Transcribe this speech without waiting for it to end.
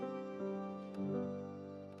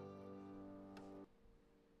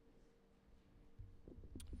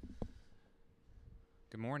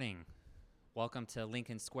Good morning. Welcome to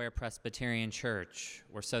Lincoln Square Presbyterian Church.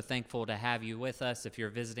 We're so thankful to have you with us if you're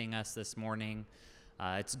visiting us this morning.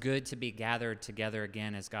 It's good to be gathered together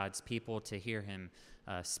again as God's people to hear Him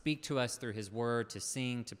speak to us through His Word, to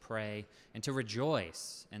sing, to pray, and to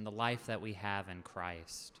rejoice in the life that we have in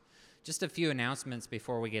Christ. Just a few announcements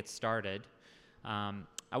before we get started. I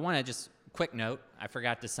want to just quick note, I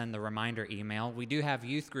forgot to send the reminder email. We do have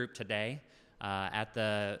youth group today at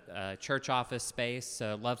the church office space,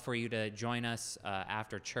 so I'd love for you to join us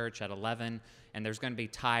after church at 11, and there's going to be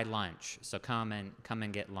Thai lunch, so come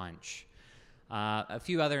and get lunch. A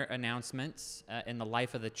few other announcements in the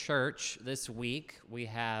life of the church. This week, we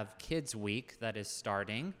have Kids Week that is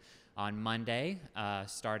starting on Monday,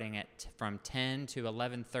 starting from 10 to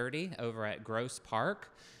 11:30 over at Gross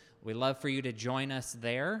Park. We'd love for you to join us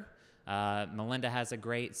there. Melinda has a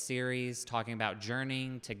great series talking about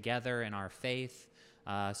journeying together in our faith.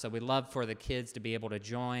 So we'd love for the kids to be able to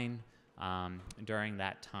join during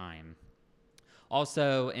that time.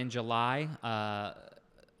 Also in July,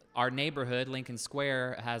 our neighborhood, Lincoln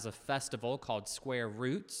Square, has a festival called Square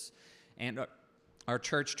Roots. And our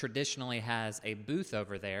church traditionally has a booth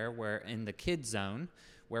over there where in the kids zone,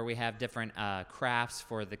 where we have different crafts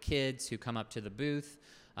for the kids who come up to the booth,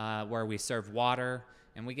 where we serve water.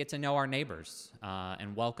 And we get to know our neighbors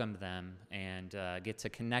and welcome them and get to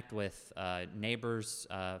connect with neighbors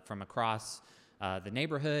from across the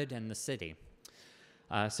neighborhood and the city.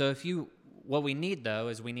 What we need, though,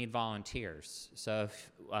 is we need volunteers. So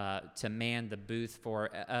to man the booth for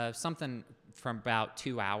something from about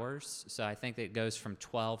 2 hours. So I think it goes from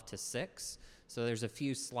 12 to 6. So there's a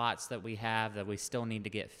few slots that we have that we still need to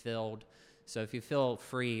get filled. So if you feel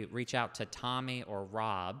free, reach out to Tommy or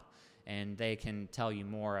Rob, and they can tell you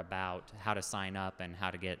more about how to sign up and how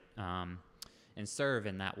to get and serve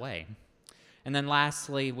in that way. And then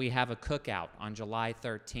lastly, we have a cookout on July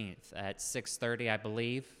 13th at 6:30, I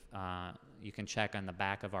believe. You can check on the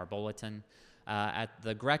back of our bulletin at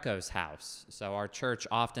the Greco's house. So our church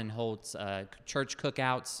often holds church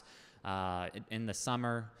cookouts in the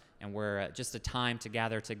summer, and we're just a time to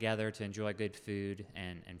gather together to enjoy good food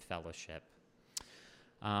and fellowship.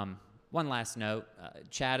 One last note,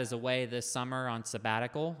 Chad is away this summer on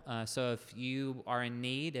sabbatical, so if you are in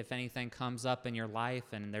need, if anything comes up in your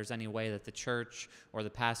life and there's any way that the church or the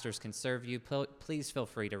pastors can serve you, please feel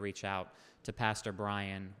free to reach out to Pastor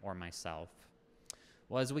Brian or myself.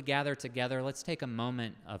 Well, as we gather together, let's take a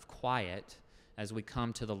moment of quiet as we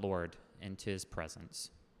come to the Lord into His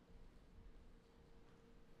presence.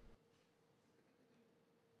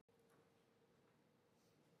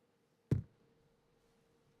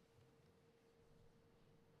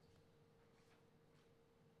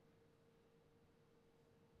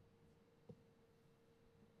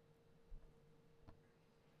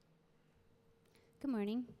 Good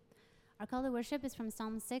morning. Our call to worship is from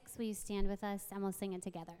Psalm 6. Will you stand with us and we'll sing it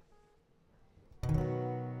together?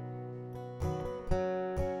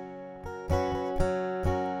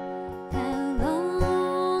 How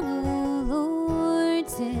long, O Lord,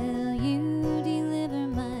 till you deliver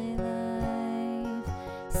my life?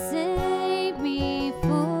 Save me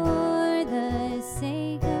for the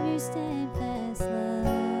sake of your steadfast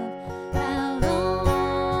love. How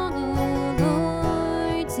long, O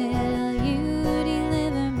Lord, till you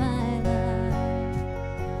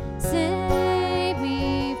save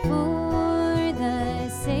me for the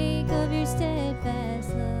sake of your steadfast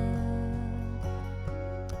love.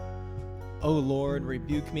 O Lord,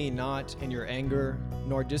 rebuke me not in your anger,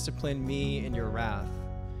 nor discipline me in your wrath.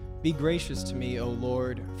 Be gracious to me, O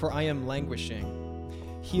Lord, for I am languishing.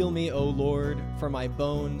 Heal me, O Lord, for my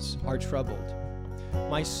bones are troubled.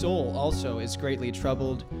 My soul also is greatly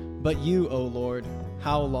troubled, but you, O Lord,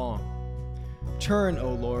 how long? Turn,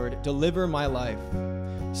 O Lord, deliver my life.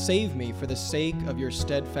 Save me for the sake of your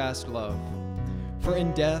steadfast love. For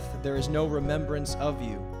in death there is no remembrance of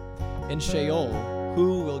you. In Sheol,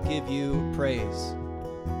 who will give you praise?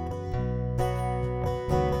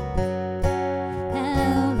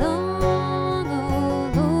 How long,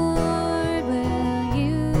 O Lord, will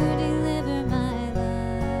you deliver my life?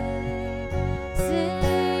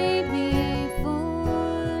 Save me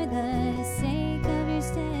for the sake of your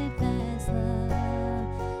steadfast love.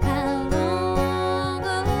 How long, O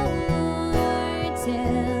Lord,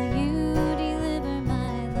 till you deliver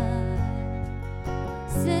my life?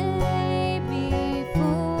 Save me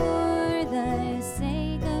for the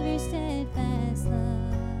sake of your steadfast love.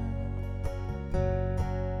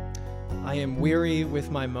 I am weary with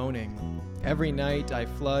my moaning. Every night I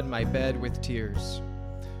flood my bed with tears.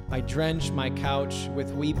 I drench my couch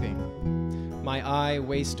with weeping. My eye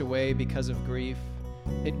wastes away because of grief,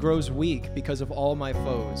 It grows weak because of all my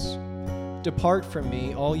foes. Depart from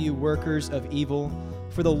me, all you workers of evil,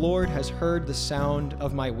 for the Lord has heard the sound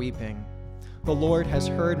of my weeping. The Lord has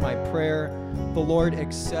heard my prayer. The Lord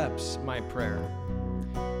accepts my prayer.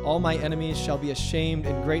 All my enemies shall be ashamed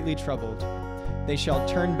and greatly troubled. They shall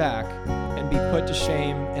turn back and be put to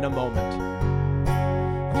shame in a moment.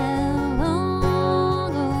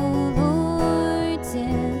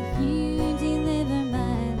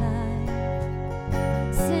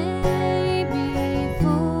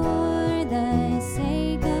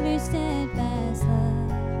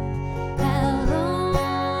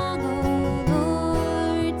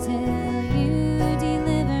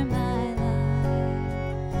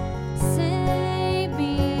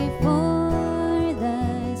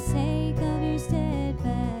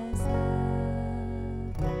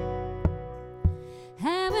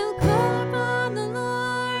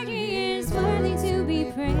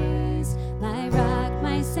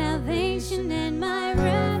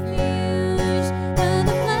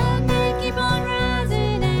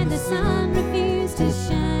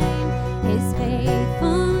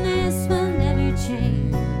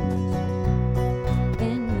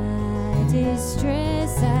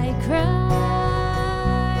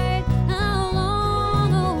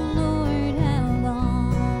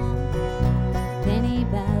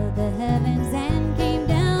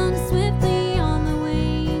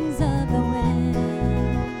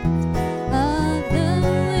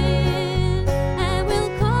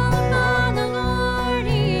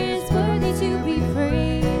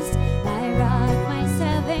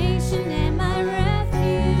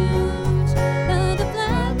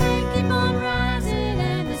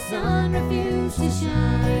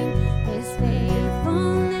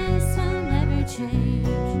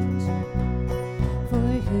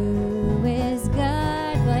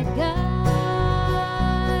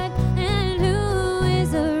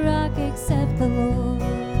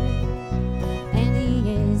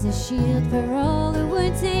 Shield for all who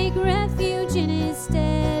would take refuge in his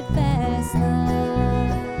steadfast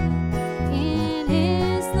love. In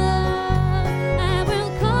his love, I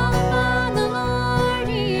will call upon the Lord.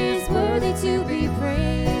 He is worthy to be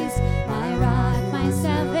praised. My rock, my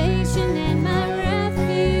salvation, and my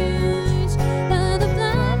refuge. Though the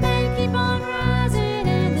flood may keep on rising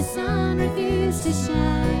and the sun refuse to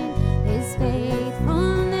shine, his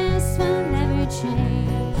faithfulness will never change.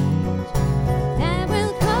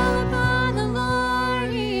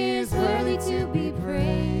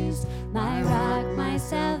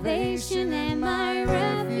 Salvation and my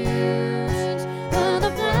refuge. Though the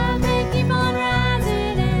flood may keep on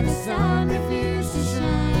rising and the sun refuse to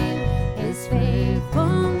shine, his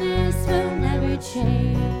faithfulness will never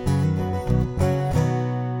change.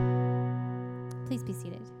 Please be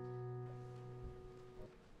seated.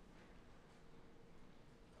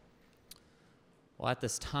 Well, at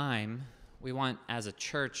this time, we want as a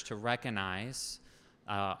church to recognize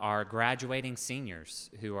our graduating seniors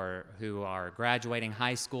who are graduating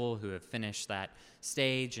high school, who have finished that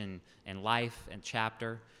stage in life and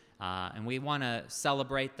chapter. And we want to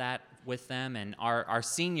celebrate that with them. And our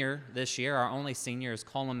senior this year, our only senior, is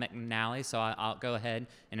Colum McNally. So I'll go ahead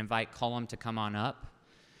and invite Colum to come on up.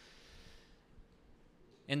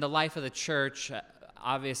 In the life of the church,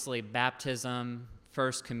 obviously baptism,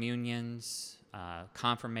 first communions,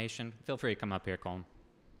 confirmation. Feel free to come up here, Colum.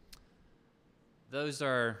 Those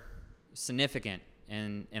are significant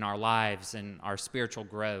in our lives and our spiritual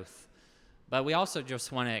growth. But we also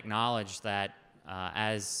just want to acknowledge that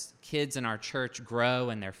as kids in our church grow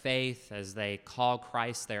in their faith, as they call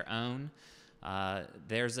Christ their own,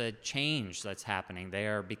 there's a change that's happening. They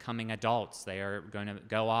are becoming adults. They are going to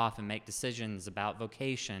go off and make decisions about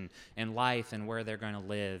vocation and life and where they're going to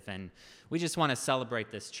live. And we just want to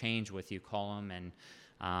celebrate this change with you, Colum. And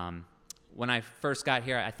when I first got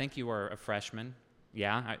here, I think you were a freshman.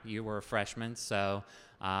 Yeah, you were a freshman. So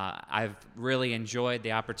I've really enjoyed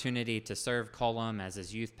the opportunity to serve Colum as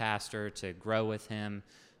his youth pastor, to grow with him,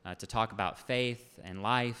 to talk about faith and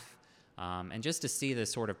life, and just to see the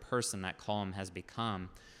sort of person that Colum has become.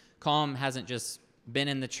 Colum hasn't just been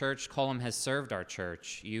in the church. Colum has served our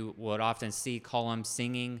church. You would often see Colum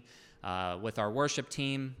singing with our worship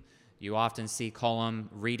team. You often see Colum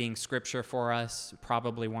reading scripture for us,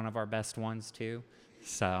 probably one of our best ones too.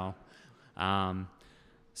 So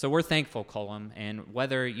we're thankful, Colum, and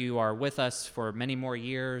whether you are with us for many more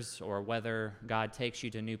years or whether God takes you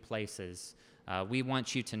to new places, we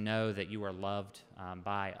want you to know that you are loved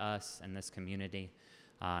by us and this community,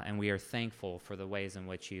 and we are thankful for the ways in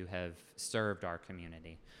which you have served our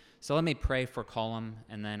community. So let me pray for Colum,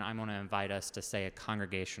 and then I'm going to invite us to say a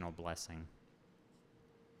congregational blessing.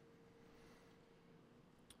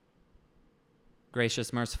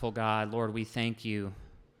 Gracious, merciful God, Lord, we thank you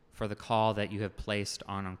for the call that you have placed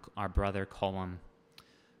on our brother Colum,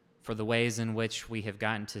 for the ways in which we have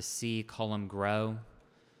gotten to see Colum grow,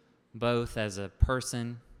 both as a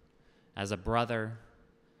person, as a brother,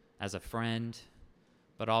 as a friend,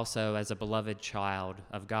 but also as a beloved child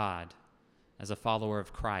of God, as a follower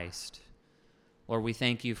of Christ. Lord, we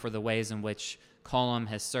thank you for the ways in which Colum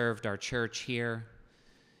has served our church here,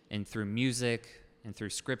 and through music, and through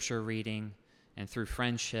scripture reading, and through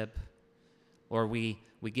friendship. Lord, we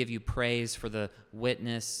give you praise for the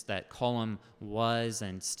witness that Colum was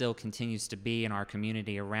and still continues to be in our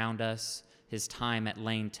community around us, his time at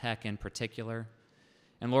Lane Tech in particular.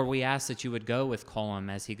 And Lord, we ask that you would go with Colum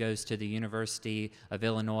as he goes to the University of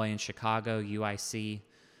Illinois in Chicago, UIC.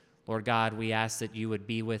 Lord God, we ask that you would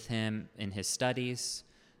be with him in his studies,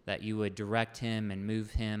 that you would direct him and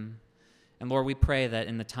move him. And Lord, we pray that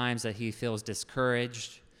in the times that he feels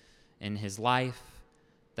discouraged in his life,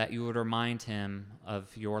 that you would remind him of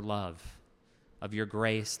your love, of your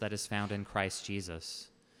grace that is found in Christ Jesus.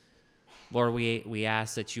 Lord, we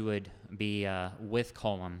ask that you would be with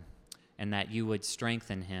Colum and that you would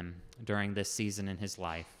strengthen him during this season in his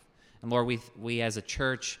life. And Lord, we as a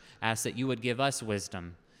church ask that you would give us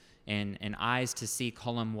wisdom and eyes to see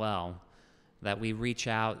Colum well, that we reach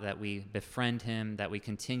out, that we befriend him, that we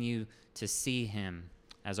continue to see him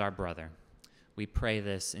as our brother. We pray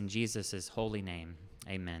this in Jesus' holy name.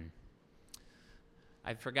 Amen.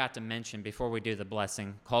 I forgot to mention before we do the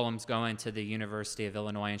blessing, Colum's going to the University of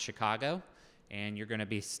Illinois in Chicago, and he's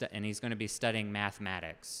going to be studying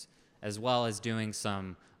mathematics, as well as doing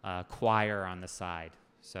some choir on the side.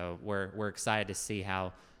 So we're excited to see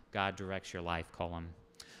how God directs your life, Colum.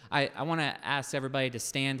 I want to ask everybody to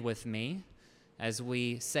stand with me as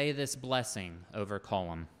we say this blessing over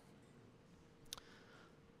Colum.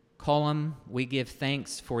 Colum, we give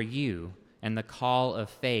thanks for you and the call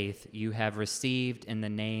of faith you have received in the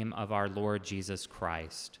name of our Lord Jesus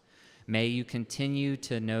Christ. May you continue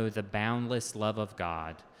to know the boundless love of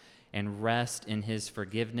God and rest in his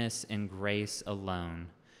forgiveness and grace alone.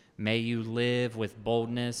 May you live with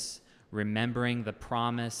boldness, remembering the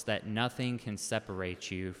promise that nothing can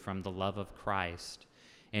separate you from the love of Christ.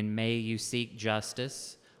 And may you seek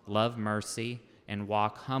justice, love mercy, and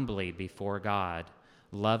walk humbly before God,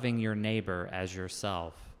 loving your neighbor as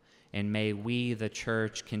yourself. And may we, the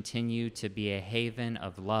church, continue to be a haven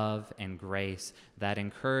of love and grace that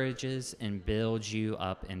encourages and builds you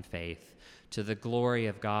up in faith. To the glory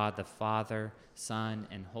of God, the Father, Son,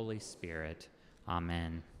 and Holy Spirit.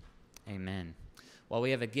 Amen. Amen. Well,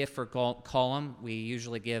 we have a gift for Colum. We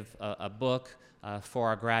usually give a book for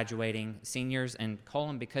our graduating seniors. And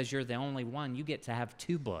Colum, because you're the only one, you get to have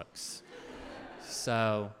 2 books.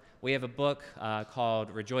 So we have a book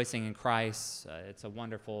called Rejoicing in Christ. It's a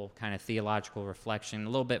wonderful kind of theological reflection, a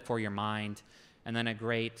little bit for your mind, and then a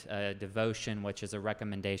great devotion, which is a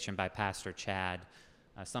recommendation by Pastor Chad,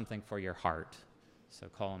 something for your heart. So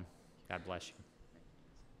Colum, God bless you.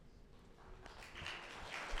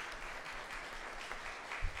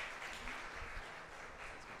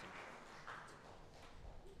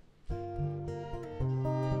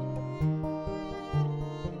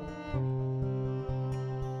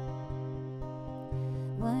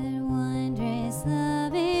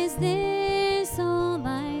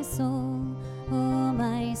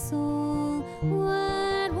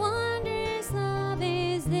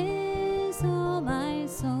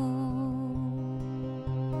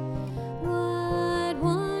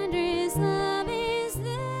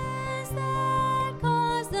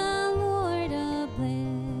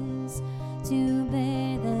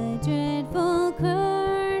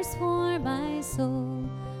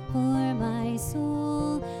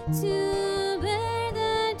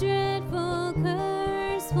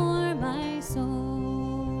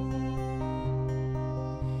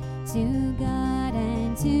 To God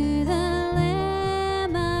and to the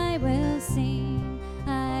Lamb I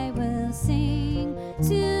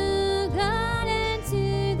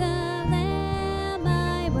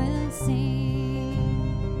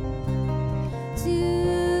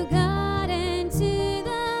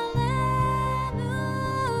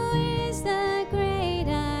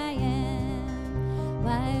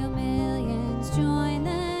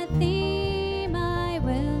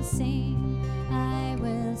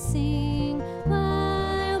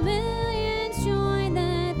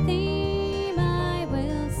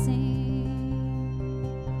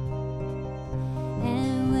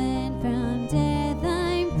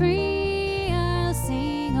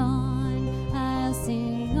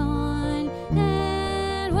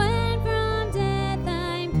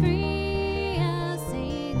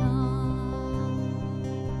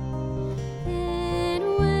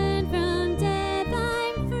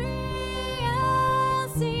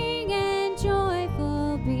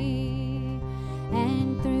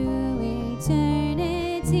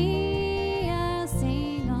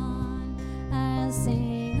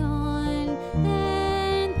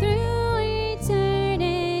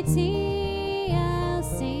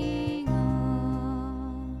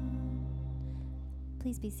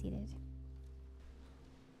Please be seated.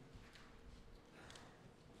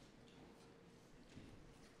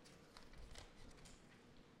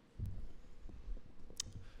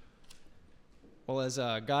 Well, as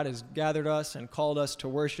God has gathered us and called us to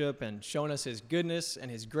worship and shown us his goodness and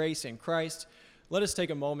his grace in Christ, let us take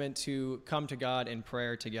a moment to come to God in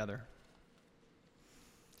prayer together.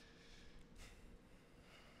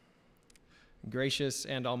 Gracious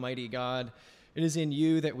and almighty God, it is in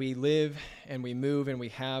you that we live and we move and we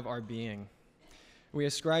have our being. We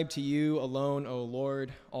ascribe to you alone, O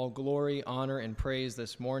Lord, all glory, honor, and praise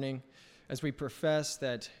this morning, as we profess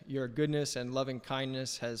that your goodness and loving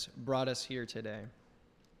kindness has brought us here today.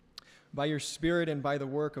 By your Spirit and by the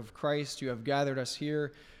work of Christ, you have gathered us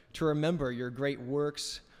here to remember your great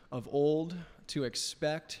works of old, to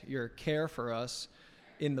expect your care for us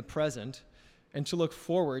in the present, and to look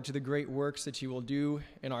forward to the great works that you will do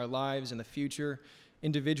in our lives in the future,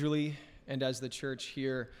 individually and as the church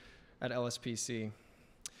here at LSPC.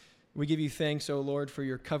 We give you thanks, O Lord, for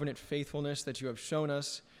your covenant faithfulness that you have shown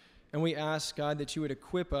us. And we ask, God, that you would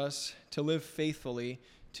equip us to live faithfully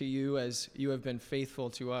to you as you have been faithful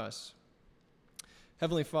to us.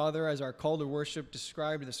 Heavenly Father, as our call to worship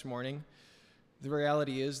described this morning, the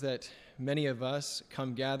reality is that many of us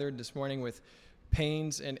come gathered this morning with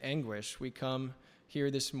pains and anguish. We come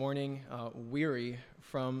here this morning weary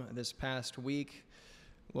from this past week.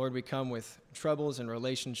 Lord, we come with troubles in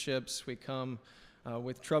relationships. We come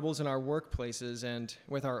with troubles in our workplaces and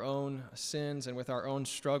with our own sins and with our own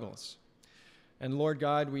struggles. And Lord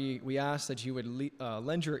God, we ask that you would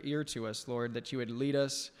lend your ear to us, Lord, that you would lead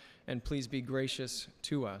us, and please be gracious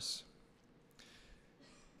to us.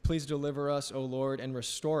 Please deliver us, O Lord, and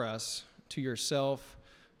restore us to yourself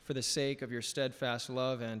for the sake of your steadfast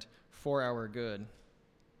love and for our good.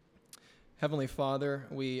 Heavenly Father,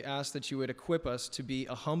 we ask that you would equip us to be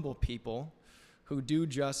a humble people who do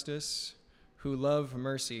justice, who love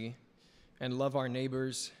mercy, and love our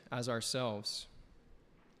neighbors as ourselves.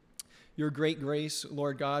 Your great grace,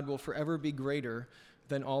 Lord God, will forever be greater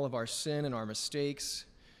than all of our sin and our mistakes,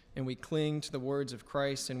 and we cling to the words of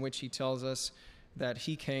Christ in which he tells us that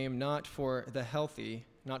he came not for the healthy,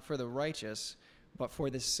 not for the righteous, but for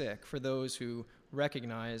the sick, for those who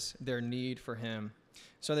recognize their need for him.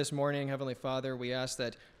 So this morning, Heavenly Father, we ask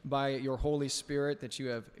that by your Holy Spirit that you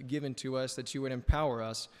have given to us, that you would empower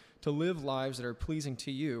us to live lives that are pleasing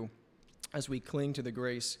to you as we cling to the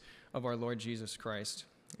grace of our Lord Jesus Christ.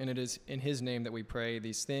 And it is in his name that we pray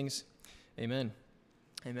these things. Amen.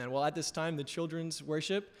 Amen. Well, at this time, the children's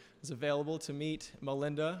worship is available to meet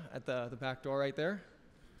Melinda at the back door right there.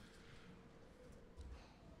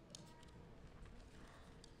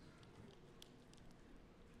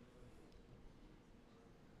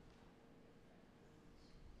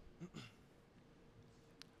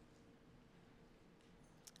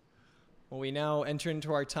 Well, we now enter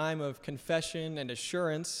into our time of confession and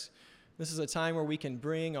assurance. This is a time where we can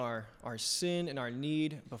bring our sin and our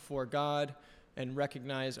need before God and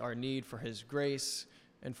recognize our need for his grace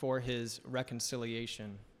and for his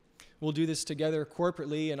reconciliation. We'll do this together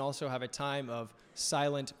corporately and also have a time of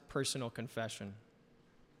silent personal confession.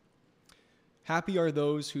 Happy are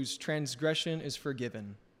those whose transgression is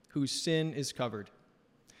forgiven, whose sin is covered.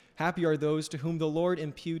 Happy are those to whom the Lord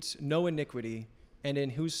imputes no iniquity, and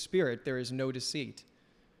in whose spirit there is no deceit.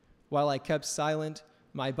 While I kept silent,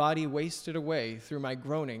 my body wasted away through my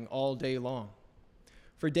groaning all day long.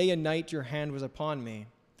 For day and night your hand was upon me.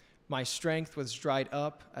 My strength was dried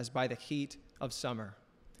up as by the heat of summer.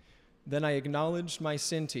 Then I acknowledged my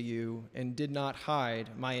sin to you and did not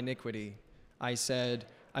hide my iniquity. I said,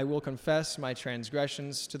 I will confess my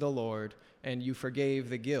transgressions to the Lord, and you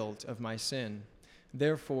forgave the guilt of my sin.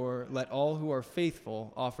 Therefore, let all who are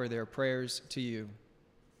faithful offer their prayers to you.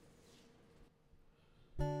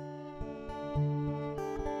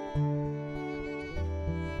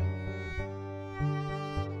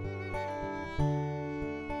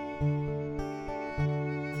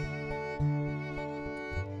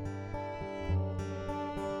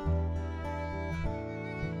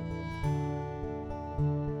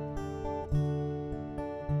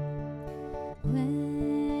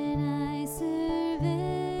 When I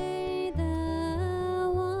survey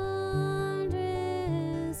the wondrous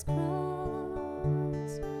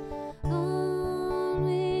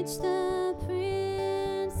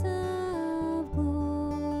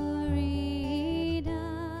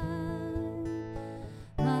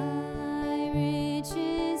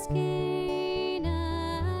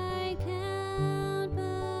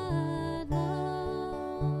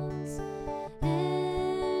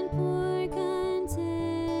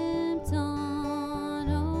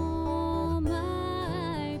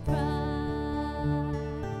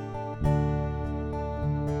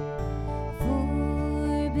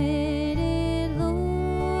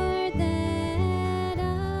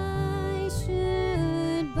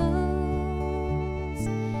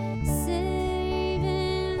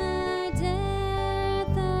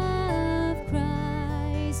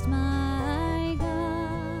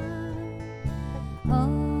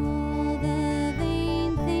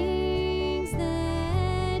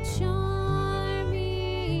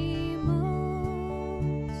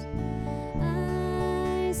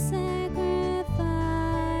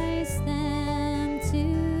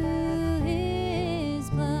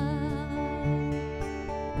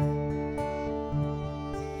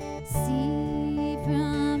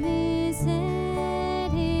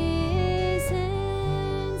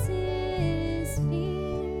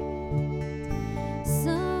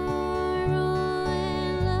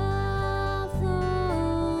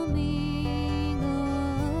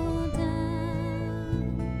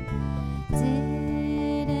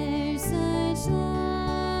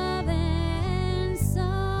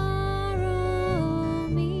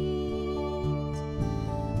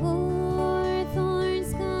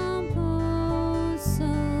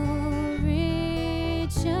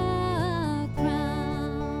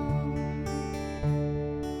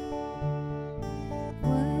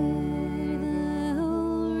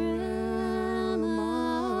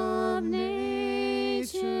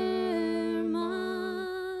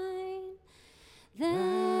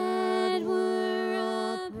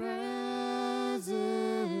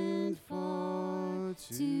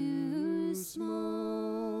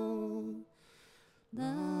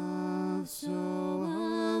so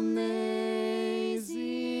amazing,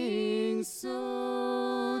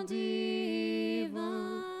 so divine,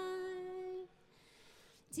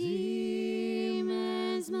 demands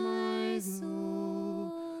my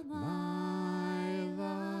soul, my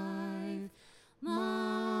life,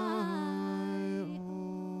 my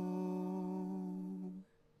home.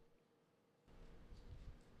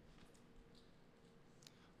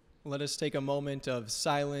 Let us take a moment of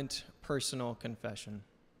silent personal confession.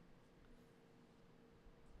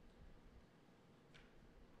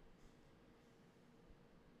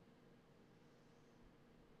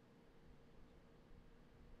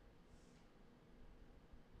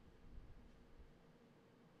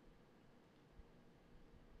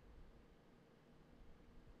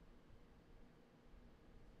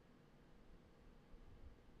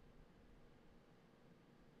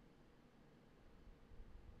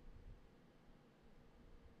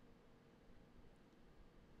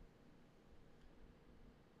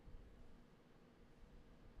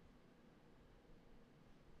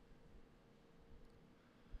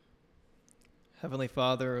 Heavenly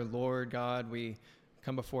Father, Lord God, we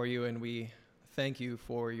come before you and we thank you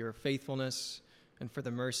for your faithfulness and for the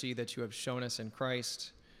mercy that you have shown us in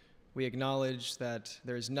Christ. We acknowledge that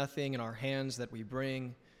there is nothing in our hands that we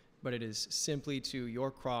bring, but it is simply to your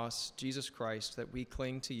cross, Jesus Christ, that we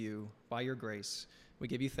cling to you by your grace. We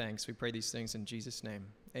give you thanks. We pray these things in Jesus' name.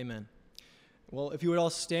 Amen. Well, if you would all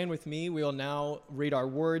stand with me, we will now read our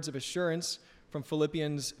words of assurance from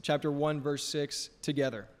Philippians chapter 1, verse 6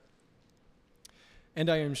 together. And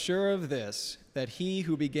I am sure of this, that he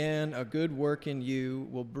who began a good work in you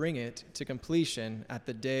will bring it to completion at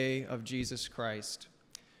the day of Jesus Christ.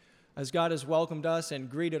 As God has welcomed us and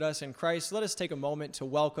greeted us in Christ, let us take a moment to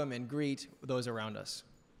welcome and greet those around us.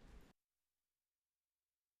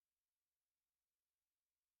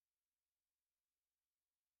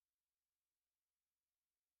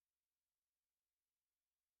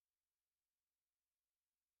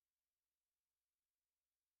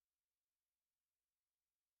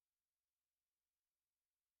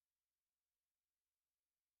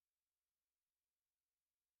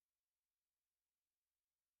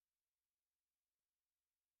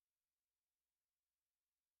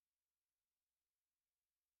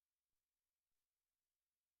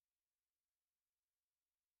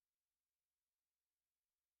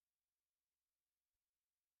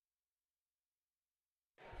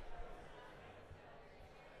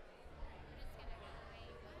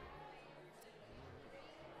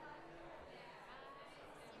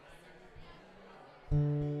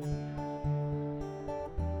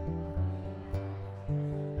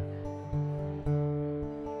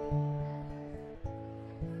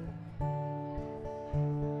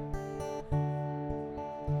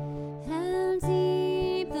 How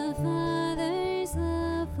deep the Father's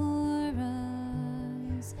love for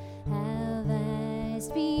us, how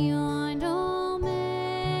vast beyond all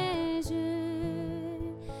measure,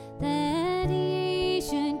 that He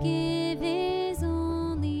should give His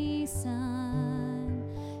only Son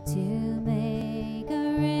to make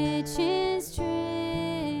a richest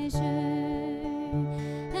treasure.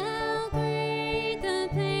 How great the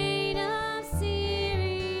pain of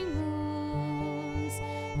searing woes!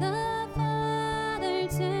 The Father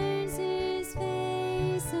turns His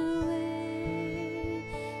face away,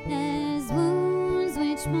 as wounds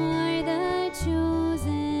which mar the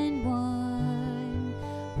chosen one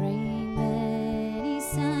bring many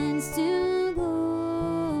sons to glory.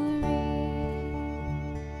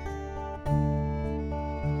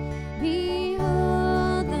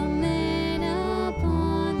 Behold the man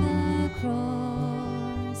upon the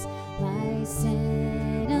cross, my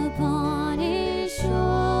sin upon His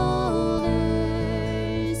shoulders.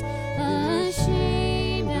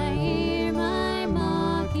 Ashamed, I hear my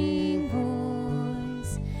mocking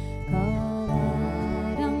voice,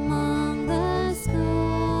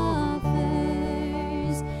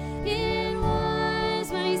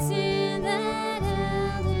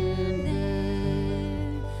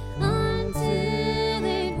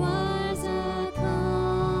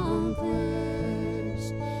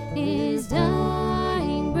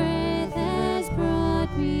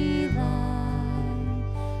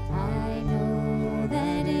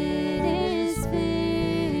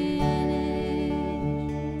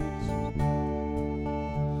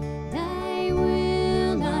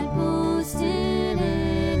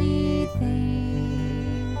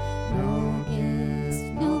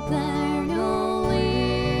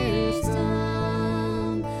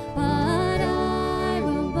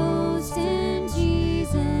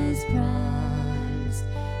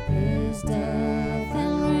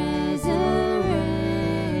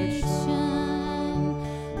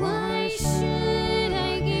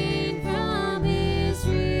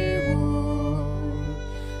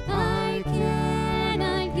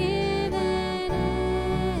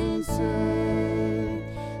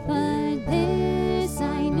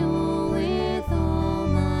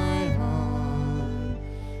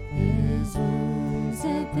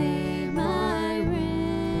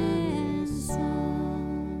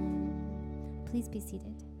 be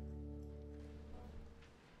seated.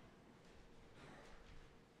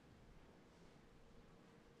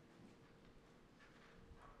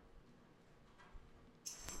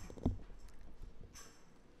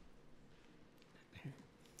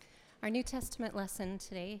 Our New Testament lesson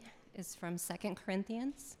today is from 2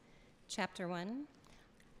 Corinthians chapter 1,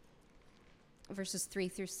 verses 3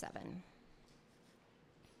 through 7.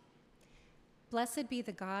 Blessed be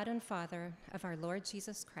the God and Father of our Lord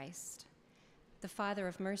Jesus Christ, the Father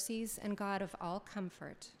of mercies and God of all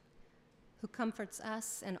comfort, who comforts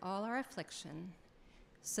us in all our affliction,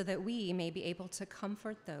 so that we may be able to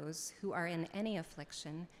comfort those who are in any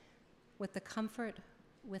affliction with the comfort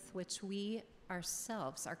with which we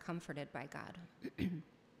ourselves are comforted by God.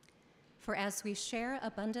 For as we share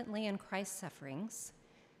abundantly in Christ's sufferings,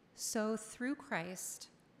 so through Christ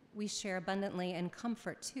we share abundantly in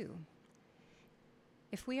comfort too.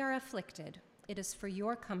 If we are afflicted, it is for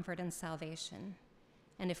your comfort and salvation,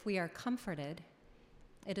 and if we are comforted,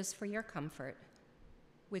 it is for your comfort,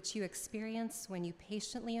 which you experience when you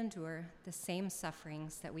patiently endure the same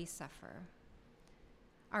sufferings that we suffer.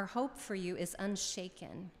 Our hope for you is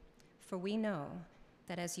unshaken, for we know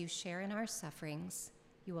that as you share in our sufferings,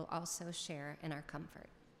 you will also share in our comfort.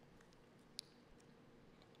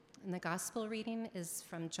 And the gospel reading is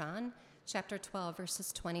from John chapter 12,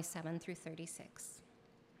 verses 27 through 36.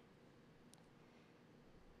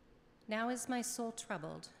 Now is my soul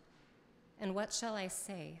troubled, and what shall I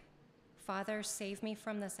say? Father, save me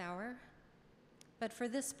from this hour? But for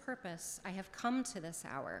this purpose I have come to this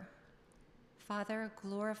hour. Father,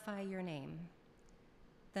 glorify your name.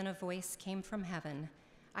 Then a voice came from heaven.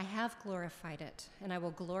 I have glorified it, and I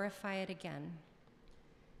will glorify it again.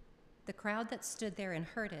 The crowd that stood there and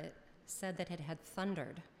heard it said that it had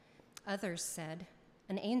thundered. Others said,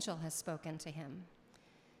 an angel has spoken to him.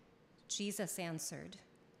 Jesus answered,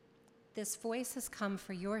 this voice has come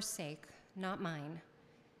for your sake, not mine.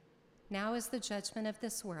 Now is the judgment of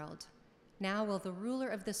this world. Now will the ruler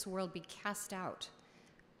of this world be cast out.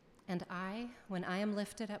 And I, when I am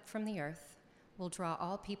lifted up from the earth, will draw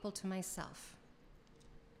all people to myself.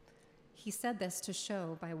 He said this to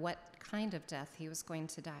show by what kind of death he was going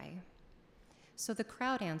to die. So the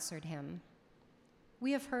crowd answered him,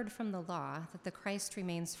 we have heard from the law that the Christ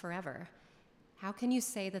remains forever. How can you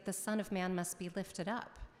say that the Son of Man must be lifted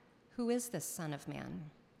up? Who is this Son of Man?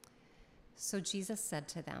 So Jesus said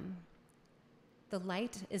to them, the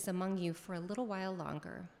light is among you for a little while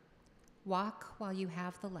longer. Walk while you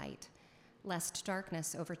have the light, lest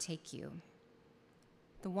darkness overtake you.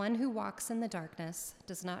 The one who walks in the darkness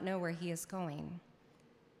does not know where he is going.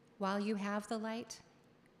 While you have the light,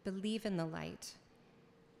 believe in the light,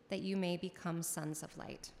 that you may become sons of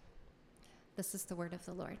light. This is the word of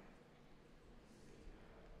the Lord.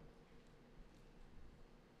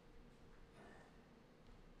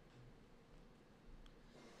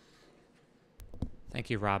 Thank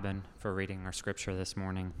you, Robin, for reading our scripture this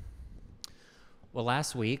morning. Well,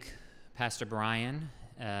 last week, Pastor Brian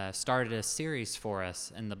started a series for us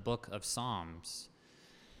in the book of Psalms.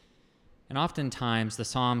 And oftentimes, the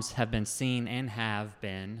Psalms have been seen and have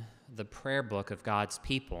been the prayer book of God's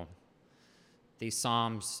people. These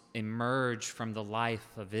Psalms emerge from the life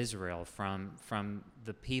of Israel, from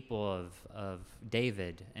the people of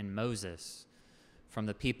David and Moses, from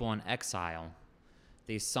the people in exile.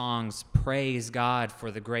 These songs praise God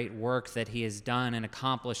for the great work that he has done and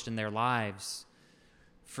accomplished in their lives,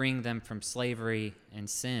 freeing them from slavery and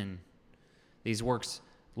sin. These works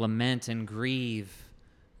lament and grieve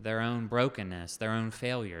their own brokenness, their own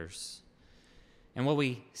failures. And what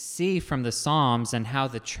we see from the Psalms and how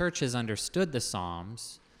the church has understood the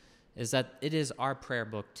Psalms is that it is our prayer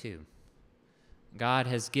book too. God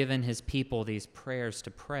has given his people these prayers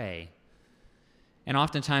to pray. And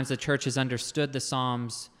oftentimes the church has understood the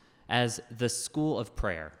Psalms as the school of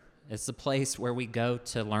prayer. It's the place where we go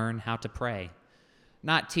to learn how to pray.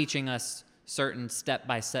 Not teaching us certain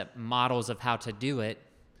step-by-step models of how to do it,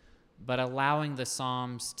 but allowing the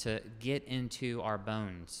Psalms to get into our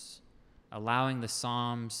bones, allowing the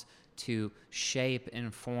Psalms to shape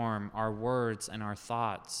and form our words and our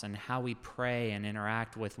thoughts and how we pray and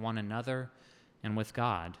interact with one another and with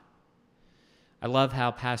God. I love how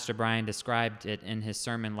Pastor Brian described it in his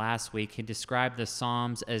sermon last week. He described the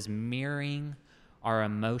Psalms as mirroring our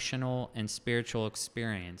emotional and spiritual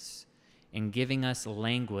experience and giving us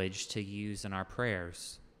language to use in our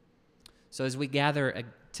prayers. So as we gather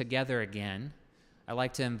together again, I'd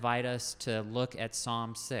like to invite us to look at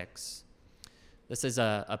Psalm 6. This is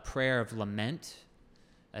a prayer of lament.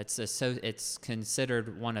 It's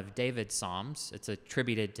considered one of David's psalms. It's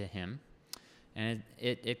attributed to him. And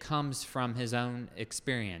it comes from his own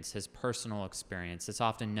experience, his personal experience. It's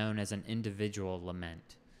often known as an individual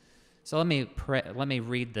lament. So let me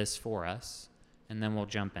read this for us, and then we'll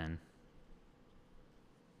jump in.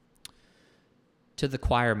 To the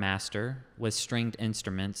choir master with stringed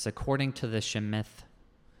instruments, according to the Shemith,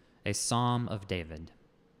 a psalm of David.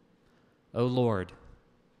 O Lord,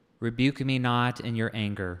 rebuke me not in your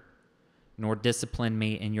anger, nor discipline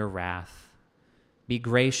me in your wrath. Be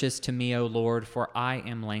gracious to me, O Lord, for I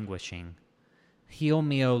am languishing. Heal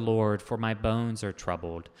me, O Lord, for my bones are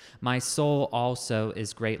troubled. My soul also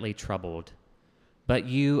is greatly troubled. But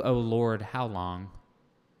you, O Lord, how long?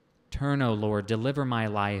 Turn, O Lord, deliver my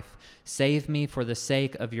life. Save me for the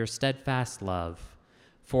sake of your steadfast love.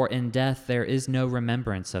 For in death there is no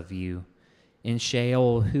remembrance of you. In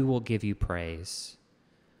Sheol, who will give you praise?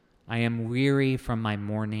 I am weary from my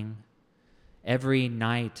mourning. Every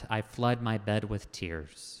night I flood my bed with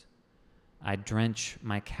tears. I drench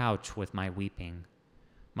my couch with my weeping.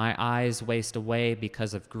 My eyes waste away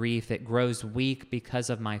because of grief. It grows weak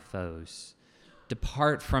because of my foes.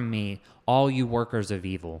 Depart from me, all you workers of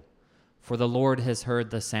evil, for the Lord has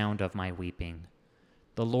heard the sound of my weeping.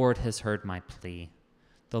 The Lord has heard my plea.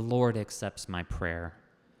 The Lord accepts my prayer.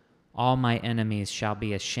 All my enemies shall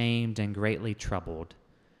be ashamed and greatly troubled.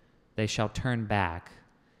 They shall turn back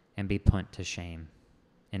and be put to shame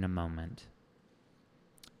in a moment.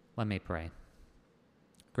 Let me pray.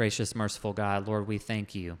 Gracious, merciful God, Lord, we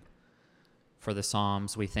thank you for the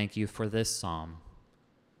Psalms. We thank you for this psalm.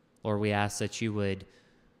 Lord, we ask that you would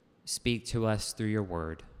speak to us through your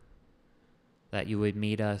word, that you would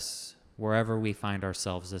meet us wherever we find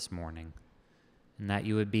ourselves this morning, and that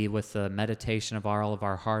you would be with the meditation of all of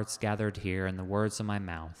our hearts gathered here and the words of my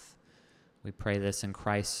mouth. We pray this in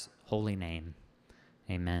Christ's holy name.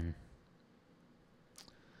 Amen.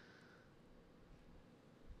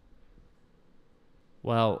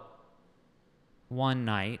 Well, one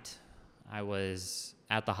night I was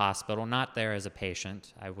at the hospital, not there as a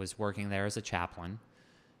patient. I was working there as a chaplain,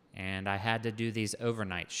 and I had to do these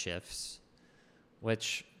overnight shifts,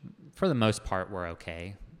 which for the most part were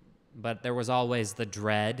okay, but there was always the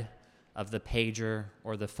dread of the pager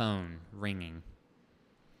or the phone ringing.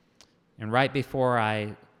 And right before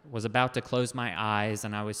I was about to close my eyes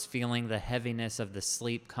and I was feeling the heaviness of the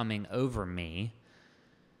sleep coming over me,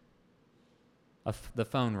 the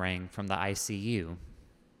phone rang from the ICU.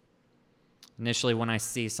 Initially, when I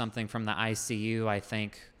see something from the ICU, I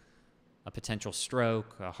think a potential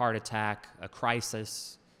stroke, a heart attack, a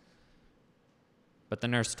crisis. But the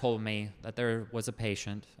nurse told me that there was a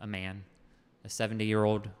patient, a man, a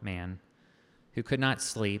 70-year-old man, who could not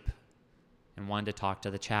sleep and wanted to talk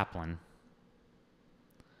to the chaplain.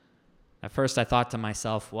 At first, I thought to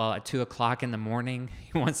myself, well, at 2 o'clock in the morning,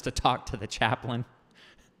 he wants to talk to the chaplain.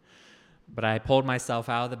 But I pulled myself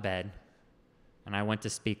out of the bed, and I went to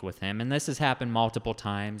speak with him. And this has happened multiple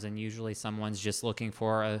times, and usually someone's just looking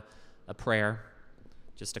for a prayer,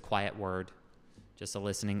 just a quiet word, just a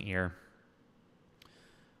listening ear.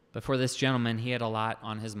 But for this gentleman, he had a lot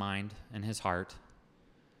on his mind and his heart.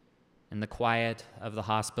 In the quiet of the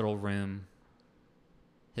hospital room,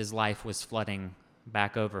 his life was flooding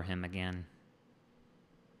back over him again.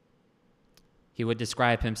 He would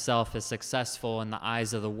describe himself as successful in the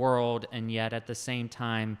eyes of the world, and yet at the same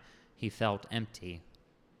time, he felt empty,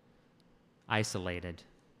 isolated,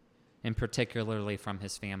 and particularly from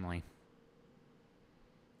his family.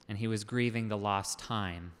 And he was grieving the lost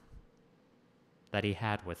time that he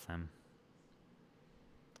had with them.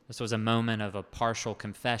 This was a moment of a partial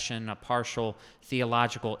confession, a partial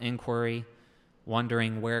theological inquiry,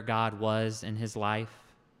 wondering where God was in his life.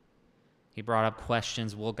 He brought up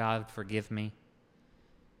questions: will God forgive me?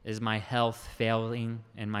 Is my health failing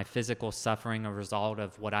and my physical suffering a result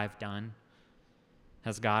of what I've done?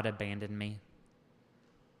 Has God abandoned me?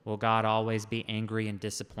 Will God always be angry and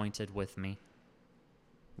disappointed with me?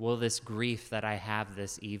 Will this grief that I have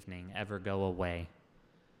this evening ever go away?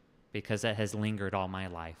 Because it has lingered all my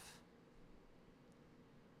life.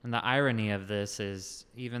 And the irony of this is,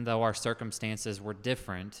 even though our circumstances were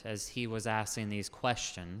different as he was asking these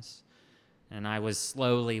questions, and I was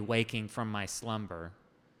slowly waking from my slumber,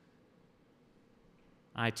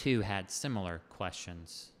 I too had similar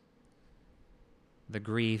questions. The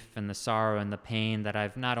grief and the sorrow and the pain that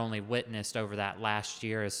I've not only witnessed over that last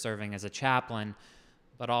year as serving as a chaplain,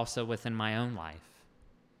 but also within my own life.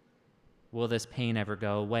 Will this pain ever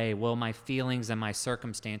go away? Will my feelings and my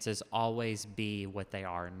circumstances always be what they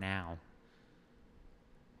are now?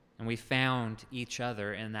 And we found each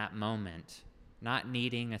other in that moment, not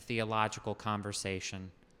needing a theological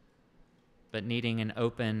conversation, but needing an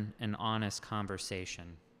open and honest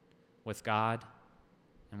conversation with God,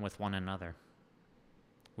 and with one another.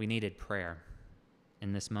 We needed prayer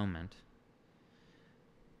in this moment.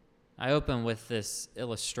 I open with this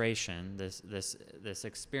illustration, this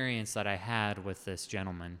experience that I had with this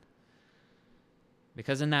gentleman.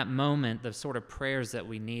 Because in that moment, the sort of prayers that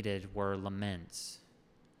we needed were laments.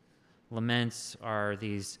 Laments are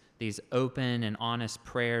these open and honest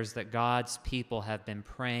prayers that God's people have been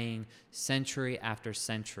praying century after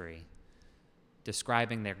century,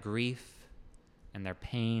 describing their grief and their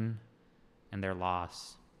pain and their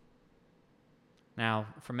loss. Now,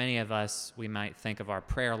 for many of us, we might think of our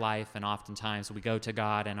prayer life, and oftentimes we go to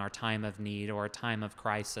God in our time of need or a time of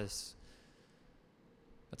crisis.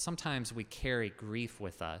 But sometimes we carry grief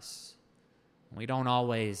with us. We don't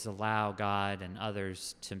always allow God and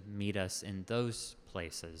others to meet us in those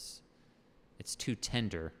places. It's too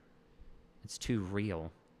tender. It's too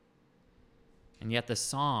real. And yet the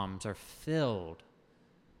Psalms are filled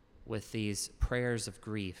with these prayers of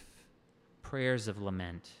grief, prayers of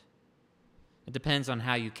lament. It depends on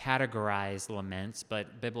how you categorize laments,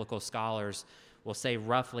 but biblical scholars will say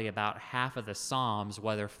roughly about half of the Psalms,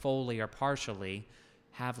 whether fully or partially,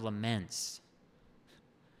 have laments,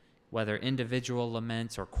 whether individual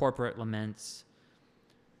laments or corporate laments.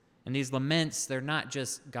 And these laments, they're not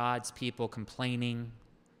just God's people complaining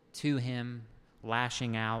to him,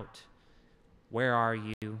 lashing out, "Where are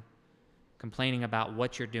you?" complaining about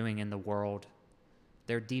what you're doing in the world.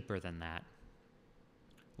 They're deeper than that.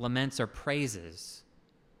 Laments are praises,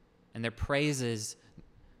 and they're praises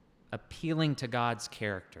appealing to God's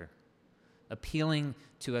character, appealing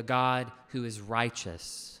to a God who is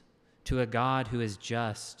righteous, to a God who is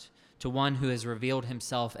just, to one who has revealed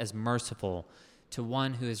himself as merciful, to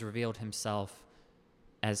one who has revealed himself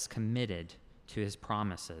as committed to his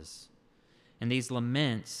promises. And these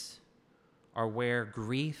laments are where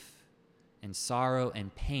grief and sorrow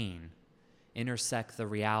and pain intersect the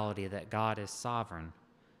reality that God is sovereign,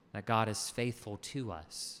 that God is faithful to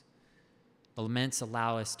us. The laments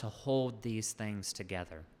allow us to hold these things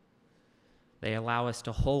together. They allow us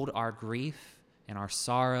to hold our grief and our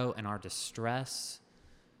sorrow and our distress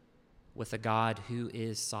with a God who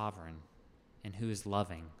is sovereign and who is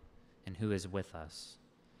loving and who is with us.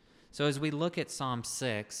 So as we look at Psalm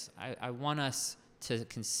 6, I want us to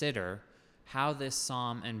consider how this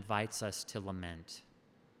psalm invites us to lament.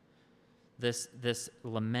 This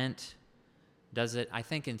lament does it, I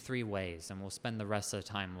think, in three ways, and we'll spend the rest of the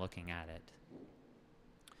time looking at it.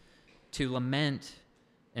 To lament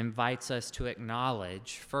invites us to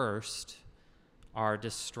acknowledge, first, our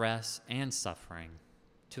distress and suffering,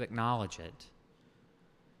 to acknowledge it.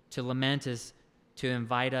 To lament is to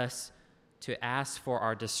invite us to ask for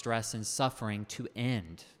our distress and suffering to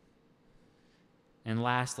end. And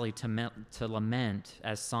lastly, to lament,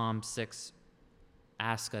 as Psalm 6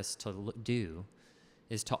 asks us to do,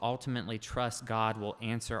 is to ultimately trust God will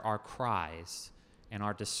answer our cries and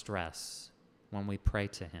our distress when we pray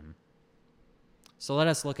to him. So let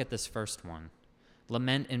us look at this first one.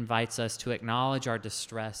 Lament invites us to acknowledge our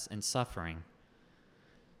distress and suffering.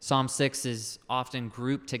 Psalm 6 is often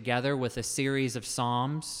grouped together with a series of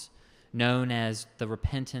psalms known as the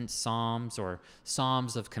repentant psalms or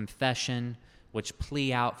psalms of confession, which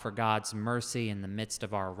plea out for God's mercy in the midst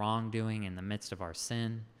of our wrongdoing, in the midst of our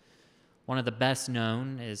sin. One of the best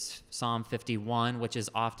known is Psalm 51, which is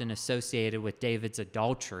often associated with David's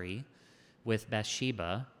adultery with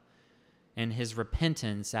Bathsheba and his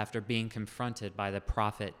repentance after being confronted by the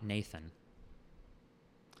prophet Nathan.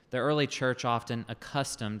 The early church often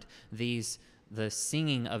accustomed the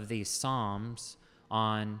singing of these psalms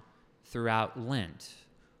throughout Lent,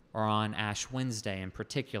 or on Ash Wednesday in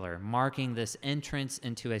particular, marking this entrance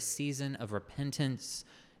into a season of repentance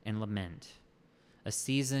and lament, a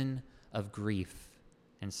season of grief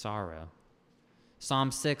and sorrow.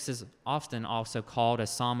 Psalm 6 is often also called a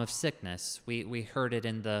psalm of sickness. We heard it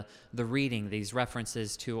in the reading, these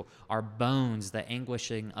references to our bones, the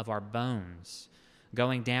anguishing of our bones,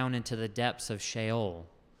 going down into the depths of Sheol,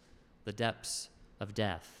 the depths of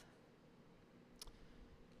death.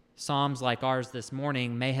 Psalms like ours this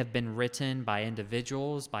morning may have been written by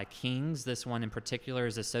individuals, by kings. This one in particular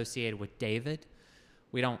is associated with David.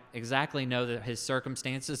 We don't exactly know his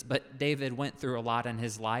circumstances, but David went through a lot in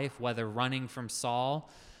his life, whether running from Saul,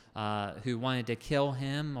 who wanted to kill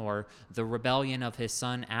him, or the rebellion of his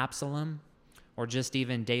son Absalom, or just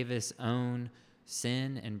even David's own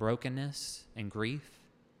sin and brokenness and grief.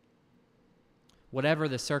 Whatever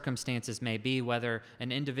the circumstances may be, whether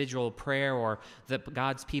an individual prayer or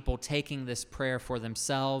God's people taking this prayer for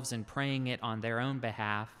themselves and praying it on their own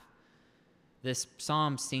behalf, this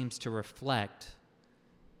psalm seems to reflect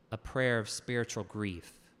a prayer of spiritual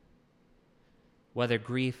grief whether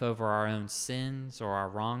grief over our own sins or our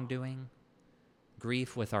wrongdoing,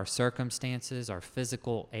 grief with our circumstances, our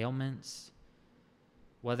physical ailments,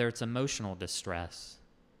 whether it's emotional distress,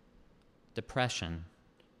 depression,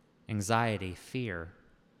 anxiety, fear.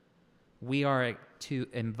 We are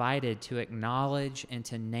invited to acknowledge and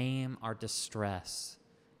to name our distress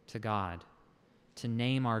to God, to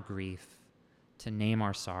name our grief, to name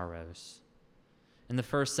our sorrows. In the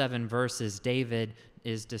first 7 verses, David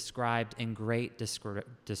is described in great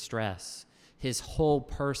distress. His whole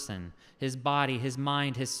person, his body, his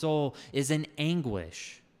mind, his soul is in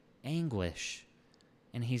anguish,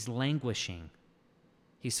 and he's languishing.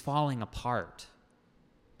 He's falling apart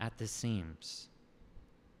at the seams.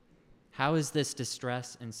 How is this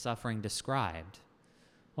distress and suffering described?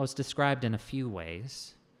 Well, it's described in a few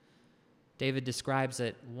ways. David describes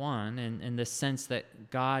it, one, in the sense that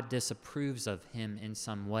God disapproves of him in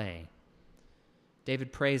some way.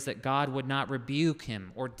 David prays that God would not rebuke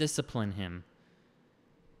him or discipline him.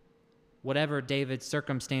 Whatever David's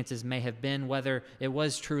circumstances may have been, whether it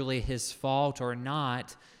was truly his fault or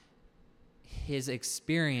not, his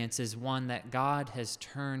experience is one that God has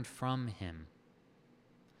turned from him.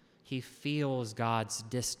 He feels God's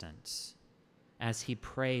distance as he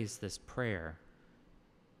prays this prayer.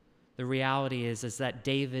 The reality is that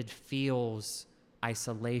David feels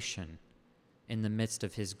isolation in the midst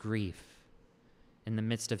of his grief, in the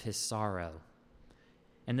midst of his sorrow.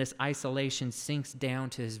 And this isolation sinks down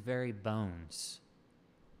to his very bones.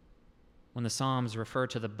 When the Psalms refer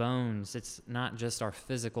to the bones, it's not just our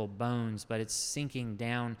physical bones, but it's sinking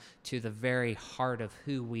down to the very heart of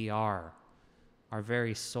who we are, our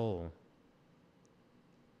very soul.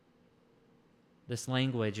 This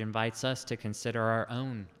language invites us to consider our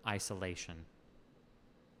own isolation,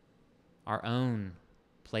 our own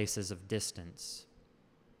places of distance.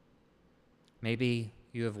 Maybe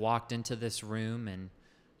you have walked into this room and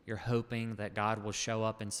you're hoping that God will show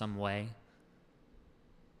up in some way,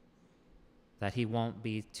 that he won't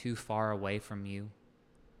be too far away from you.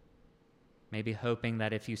 Maybe hoping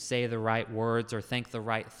that if you say the right words or think the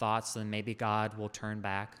right thoughts, then maybe God will turn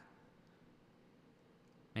back.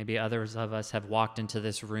 Maybe others of us have walked into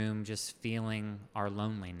this room just feeling our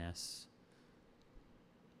loneliness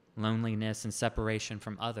and separation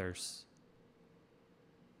from others.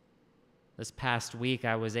 This past week,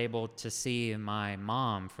 I was able to see my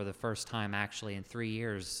mom for the first time actually in 3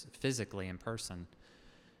 years, physically in person.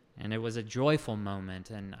 And it was a joyful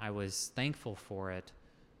moment, and I was thankful for it.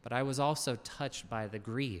 But I was also touched by the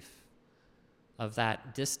grief of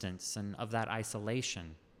that distance and of that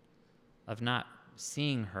isolation, of not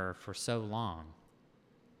seeing her for so long.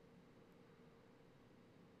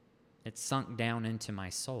 It sunk down into my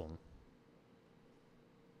soul.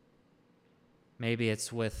 Maybe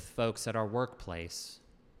it's with folks at our workplace.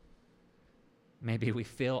 Maybe we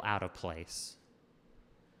feel out of place,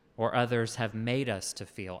 or others have made us to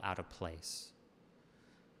feel out of place.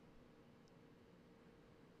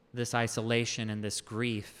 This isolation and this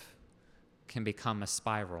grief can become a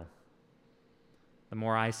spiral. The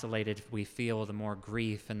more isolated we feel, the more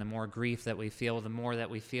grief, and the more grief that we feel, the more that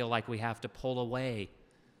we feel like we have to pull away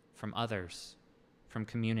from others, from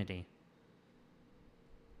community.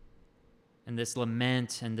 And this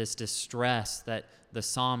lament and this distress that the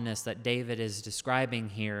psalmist, that David is describing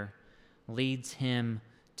here, leads him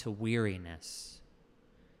to weariness.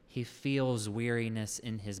 He feels weariness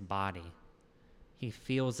in his body. He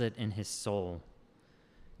feels it in his soul.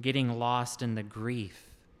 Getting lost in the grief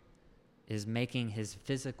is making his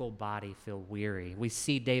physical body feel weary. We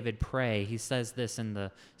see David pray. He says this in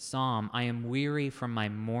the psalm, "I am weary from my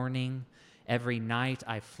mourning. Every night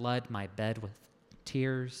I flood my bed with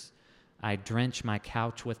tears. I drench my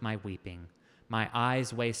couch with my weeping. My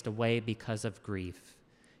eyes waste away because of grief.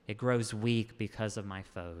 It grows weak because of my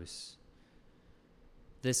foes."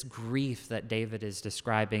 This grief that David is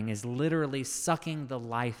describing is literally sucking the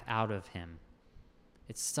life out of him.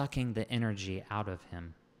 It's sucking the energy out of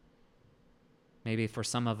him. Maybe for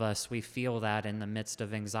some of us, we feel that in the midst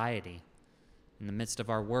of anxiety, in the midst of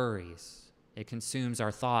our worries. It consumes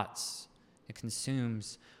our thoughts. It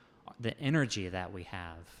consumes the energy that we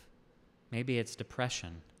have. Maybe it's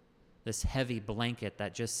depression, this heavy blanket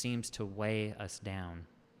that just seems to weigh us down.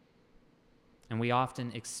 And we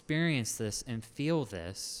often experience this and feel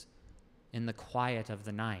this in the quiet of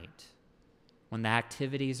the night, when the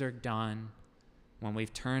activities are done, when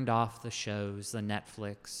we've turned off the shows, the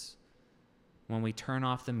Netflix, when we turn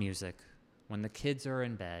off the music, when the kids are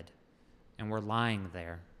in bed, and we're lying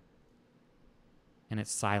there, and it's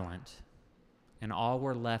silent, and all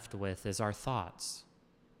we're left with is our thoughts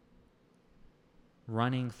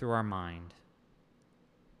running through our mind.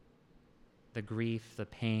 the grief, the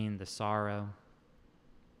pain, the sorrow.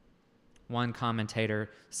 One commentator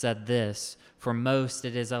said this, "For most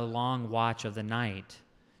it is a long watch of the night,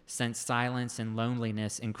 since silence and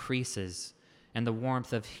loneliness increases and the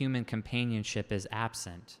warmth of human companionship is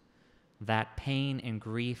absent. That pain and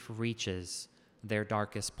grief reaches their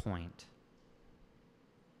darkest point."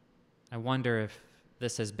 I wonder if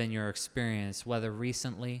this has been your experience, whether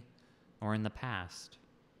recently or in the past.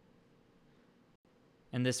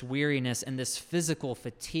 And this weariness and this physical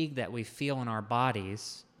fatigue that we feel in our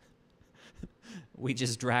bodies, we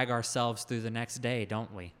just drag ourselves through the next day,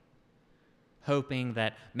 don't we? Hoping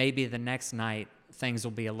that maybe the next night things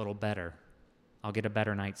will be a little better. I'll get a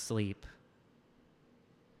better night's sleep.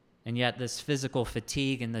 And yet this physical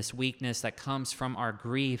fatigue and this weakness that comes from our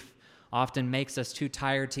grief often makes us too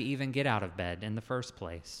tired to even get out of bed in the first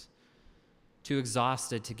place, too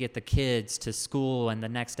exhausted to get the kids to school and the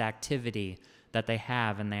next activity that they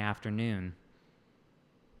have in the afternoon.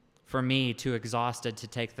 For me, too exhausted to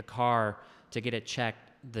take the car to get it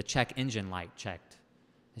checked, the check engine light checked.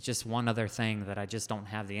 It's just one other thing that I just don't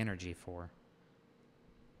have the energy for.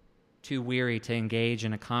 Too weary to engage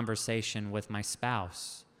in a conversation with my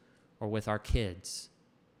spouse or with our kids.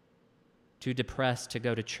 Too depressed to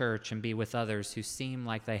go to church and be with others who seem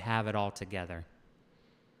like they have it all together.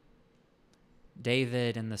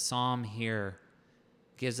 David in the psalm here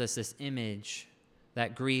gives us this image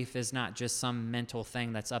that grief is not just some mental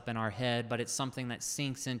thing that's up in our head, but it's something that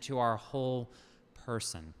sinks into our whole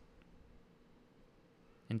person.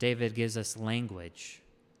 And David gives us language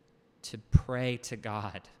to pray to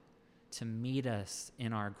God, to meet us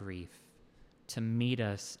in our grief, to meet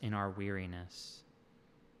us in our weariness.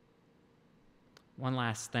 One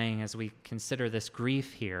last thing as we consider this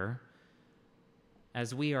grief here,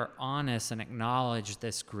 as we are honest and acknowledge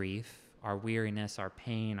this grief, our weariness, our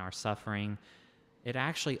pain, our suffering, it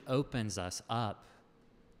actually opens us up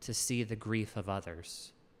to see the grief of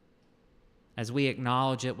others. As we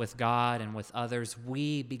acknowledge it with God and with others,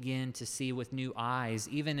 we begin to see with new eyes,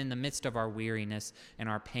 even in the midst of our weariness and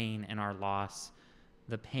our pain and our loss,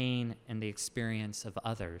 the pain and the experience of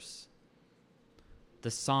others.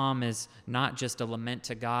 The psalm is not just a lament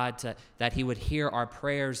to God that he would hear our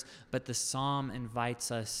prayers, but the psalm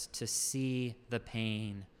invites us to see the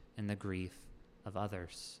pain and the grief of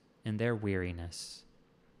others in their weariness.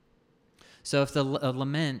 So if the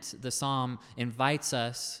lament, the psalm, invites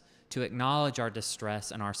us to acknowledge our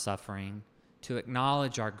distress and our suffering, to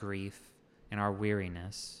acknowledge our grief and our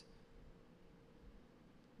weariness,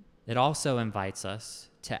 it also invites us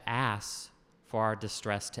to ask for our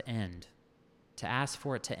distress to end, to ask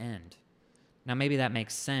for it to end. Now, maybe that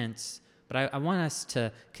makes sense, but I want us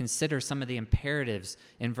to consider some of the imperatives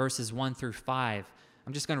in verses 1 through 5.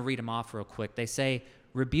 I'm just going to read them off real quick. They say,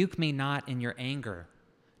 "Rebuke me not in your anger,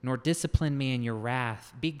 nor discipline me in your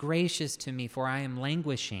wrath. Be gracious to me, for I am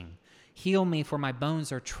languishing. Heal me, for my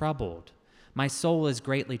bones are troubled. My soul is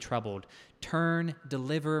greatly troubled.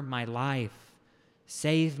 Deliver my life.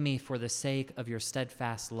 Save me for the sake of your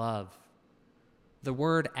steadfast love." The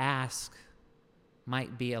word ask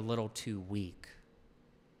might be a little too weak.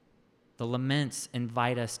 The laments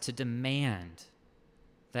invite us to demand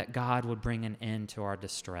that God would bring an end to our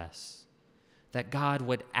distress, that God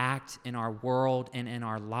would act in our world and in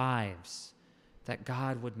our lives, that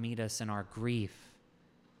God would meet us in our grief.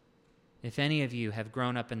 If any of you have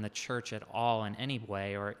grown up in the church at all in any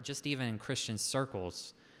way, or just even in Christian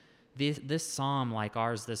circles, this psalm like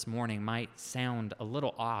ours this morning might sound a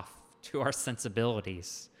little off to our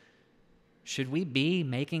sensibilities. Should we be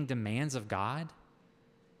making demands of God?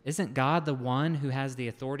 Isn't God the one who has the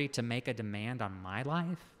authority to make a demand on my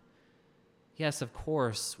life? Yes, of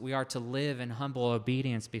course, we are to live in humble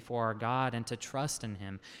obedience before our God and to trust in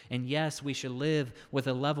him. And yes, we should live with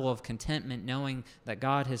a level of contentment knowing that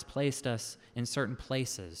God has placed us in certain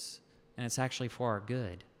places, and it's actually for our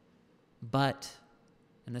good. But,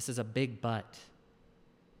 and this is a big but,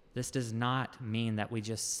 this does not mean that we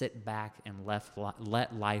just sit back and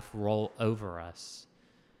let life roll over us.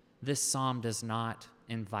 This psalm does not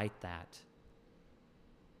invite that.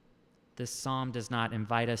 This psalm does not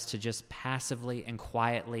invite us to just passively and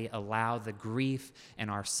quietly allow the grief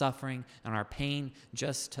and our suffering and our pain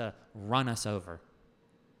just to run us over.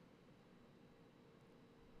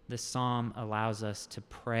 This psalm allows us to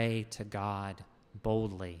pray to God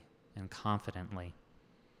boldly and confidently.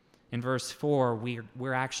 In verse 4,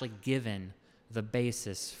 we're actually given the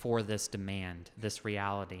basis for this demand, this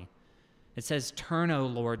reality. It says, "Turn, O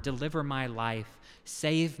Lord, deliver my life.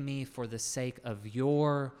 Save me for the sake of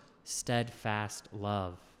your steadfast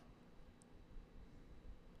love."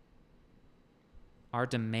 our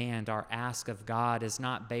demand, our ask of God is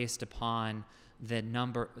not based upon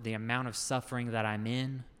the amount of suffering that I'm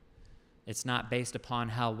in. It's not based upon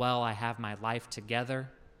how well I have my life together.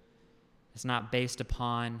 It's not based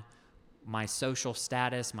upon my social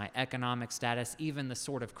status, my economic status, even the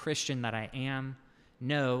sort of Christian that I am.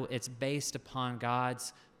 No, it's based upon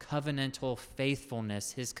God's covenantal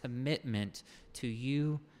faithfulness, his commitment to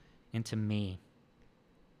you and to me.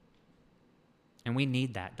 And we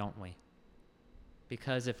need that, don't we?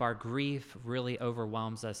 Because if our grief really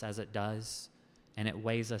overwhelms us as it does, and it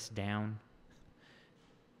weighs us down,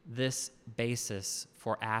 this basis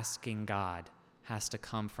for asking God has to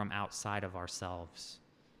come from outside of ourselves.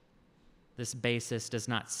 This basis does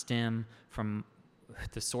not stem from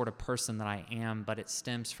the sort of person that I am, but it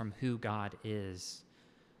stems from who God is,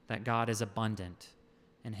 that God is abundant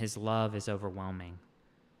and his love is overwhelming.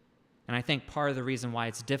 And I think part of the reason why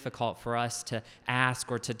it's difficult for us to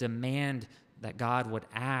ask or to demand that God would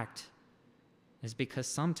act is because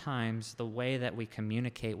sometimes the way that we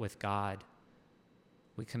communicate with God,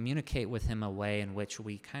 we communicate with him a way in which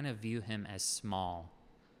we kind of view him as small.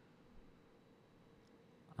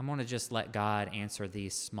 I'm going to just let God answer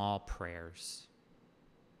these small prayers.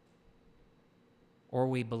 Or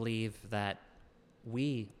we believe that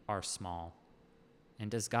we are small, and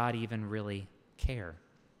does God even really care?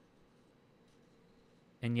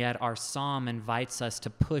 And yet our psalm invites us to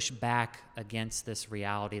push back against this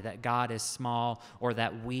reality that God is small or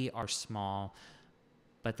that we are small,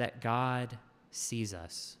 but that God sees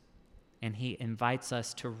us, and he invites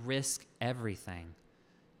us to risk everything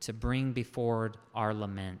to bring before our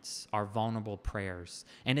laments, our vulnerable prayers.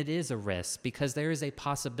 And it is a risk because there is a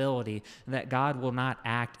possibility that God will not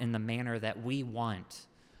act in the manner that we want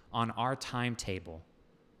on our timetable,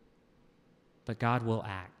 but God will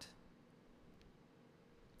act.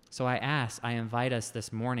 So I invite us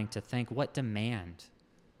this morning to think, what demand,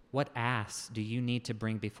 what ask do you need to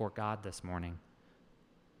bring before God this morning?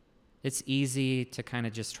 It's easy to kind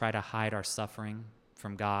of just try to hide our suffering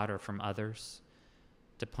from God or from others,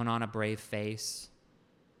 to put on a brave face,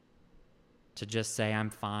 to just say,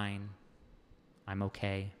 I'm fine, I'm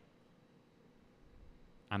okay.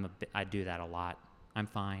 I do that a lot. I'm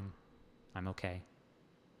fine, I'm okay.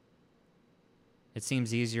 It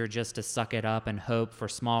seems easier just to suck it up and hope for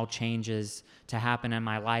small changes to happen in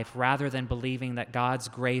my life rather than believing that God's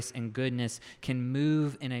grace and goodness can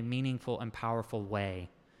move in a meaningful and powerful way.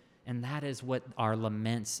 And that is what our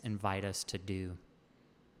laments invite us to do.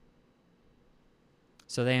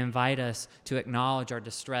 So they invite us to acknowledge our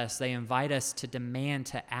distress. They invite us to demand,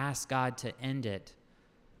 to ask God to end it.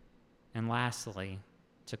 And lastly,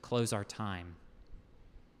 to close our time.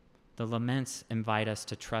 The laments invite us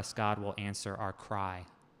to trust God will answer our cry,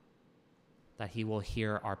 that he will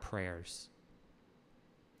hear our prayers.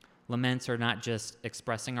 Laments are not just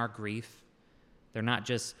expressing our grief. They're not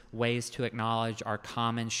just ways to acknowledge our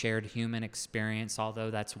common shared human experience, although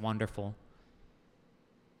that's wonderful.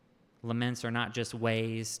 Laments are not just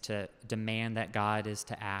ways to demand that God is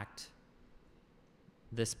to act.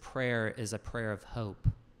 This prayer is a prayer of hope.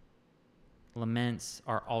 Laments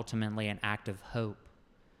are ultimately an act of hope.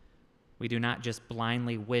 We do not just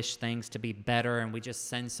blindly wish things to be better and we just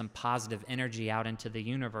send some positive energy out into the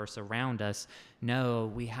universe around us.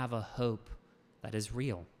 No, we have a hope that is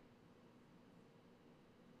real.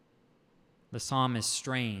 The psalm is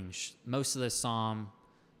strange. Most of the psalm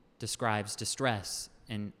describes distress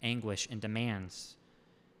and anguish and demands.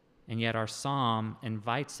 And yet our psalm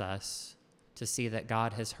invites us to see that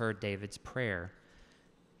God has heard David's prayer.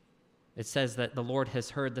 It says that the Lord has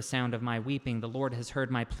heard the sound of my weeping. The Lord has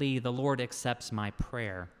heard my plea. The Lord accepts my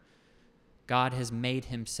prayer. God has made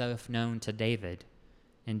himself known to David,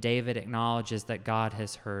 and David acknowledges that God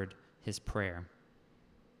has heard his prayer.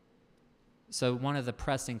 So one of the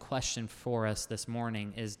pressing questions for us this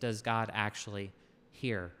morning is, does God actually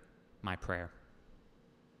hear my prayer?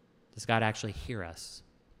 Does God actually hear us?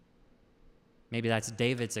 Maybe that's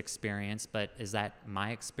David's experience, but is that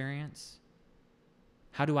my experience?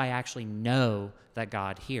 How do I actually know that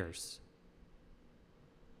God hears?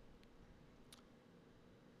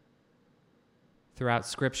 Throughout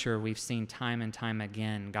Scripture, we've seen time and time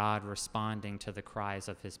again God responding to the cries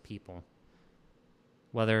of his people,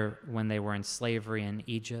 whether when they were in slavery in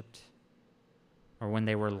Egypt or when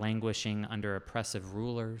they were languishing under oppressive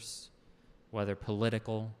rulers, whether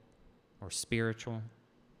political or spiritual.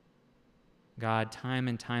 God time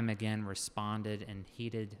and time again responded and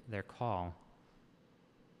heeded their call.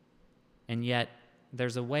 And yet,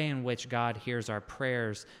 there's a way in which God hears our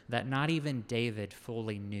prayers that not even David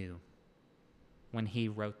fully knew when he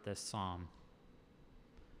wrote this psalm.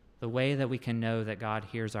 The way that we can know that God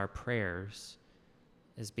hears our prayers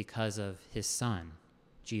is because of his Son,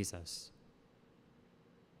 Jesus.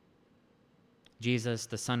 Jesus,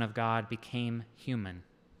 the Son of God, became human.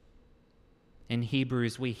 In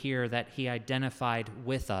Hebrews, we hear that he identified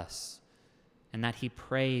with us and that he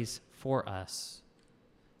prays for us,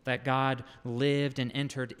 that God lived and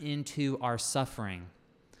entered into our suffering.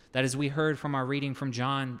 That, as we heard from our reading from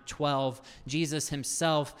John 12, Jesus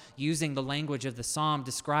himself, using the language of the psalm,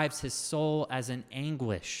 describes his soul as an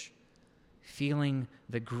anguish, feeling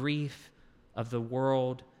the grief of the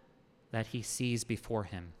world that he sees before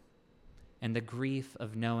him, and the grief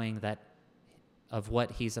of knowing that of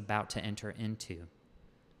what he's about to enter into,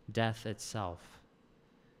 death itself.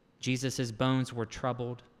 Jesus' bones were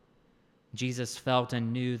troubled. Jesus felt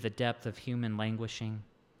and knew the depth of human languishing.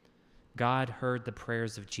 God heard the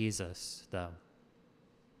prayers of Jesus, though.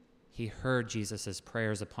 He heard Jesus'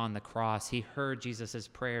 prayers upon the cross. He heard Jesus'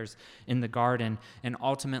 prayers in the garden. And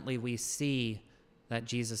ultimately, we see that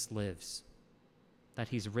Jesus lives, that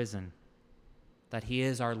he's risen, that he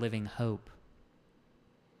is our living hope.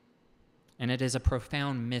 And it is a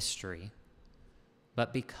profound mystery,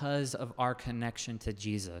 but because of our connection to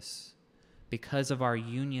Jesus, because of our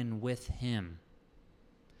union with him,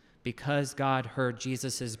 because God heard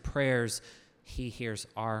Jesus' prayers, he hears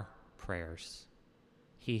our prayers.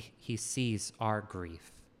 He sees our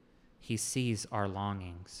grief. He sees our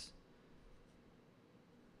longings.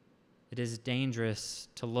 It is dangerous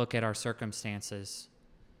to look at our circumstances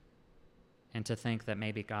and to think that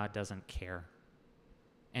maybe God doesn't care.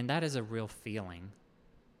 And that is a real feeling,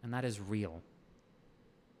 and that is real.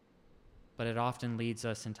 But it often leads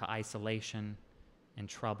us into isolation and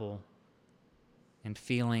trouble and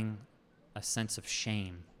feeling a sense of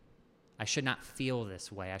shame. I should not feel this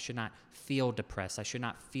way. I should not feel depressed. I should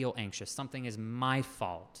not feel anxious. Something is my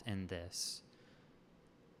fault in this.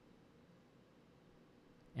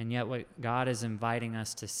 And yet what God is inviting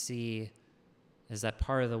us to see is that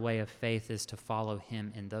part of the way of faith is to follow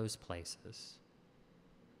him in those places.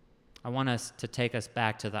 I want us to take us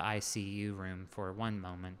back to the ICU room for one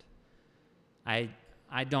moment. I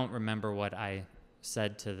don't remember what I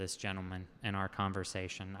said to this gentleman in our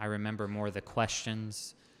conversation. I remember more the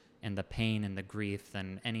questions and the pain and the grief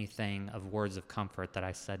than anything of words of comfort that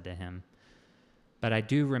I said to him. But I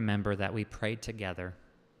do remember that we prayed together,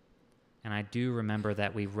 and I do remember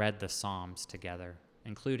that we read the Psalms together,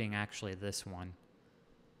 including actually this one.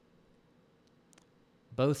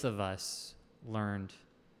 Both of us learned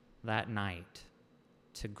that night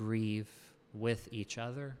to grieve with each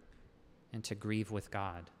other and to grieve with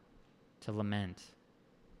God, to lament.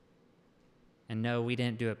 And no, we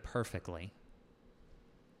didn't do it perfectly,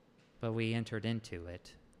 but we entered into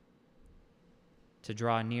it to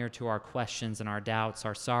draw near to our questions and our doubts,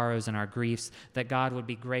 our sorrows and our griefs, that God would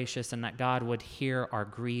be gracious and that God would hear our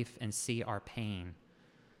grief and see our pain.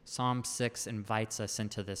 Psalm 6 invites us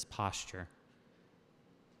into this posture.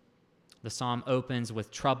 The psalm opens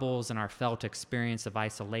with troubles and our felt experience of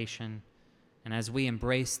isolation. And as we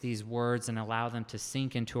embrace these words and allow them to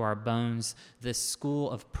sink into our bones, this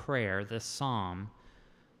school of prayer, this psalm,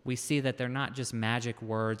 we see that they're not just magic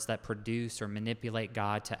words that produce or manipulate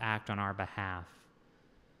God to act on our behalf,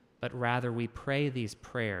 but rather we pray these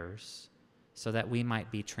prayers so that we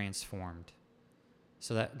might be transformed,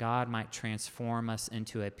 so that God might transform us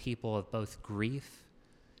into a people of both grief,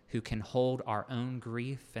 who can hold our own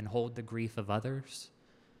grief and hold the grief of others,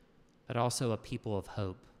 but also a people of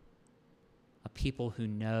hope, a people who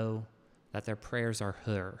know that their prayers are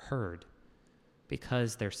heard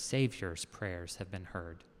because their Savior's prayers have been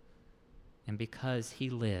heard. And because he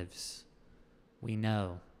lives, we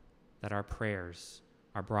know that our prayers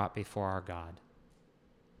are brought before our God.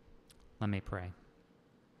 Let me pray.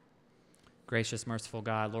 Gracious, merciful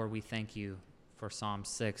God, Lord, we thank you for Psalm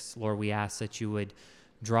 6. Lord, we ask that you would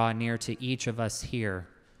draw near to each of us here,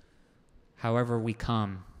 however we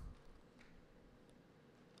come.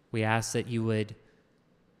 We ask that you would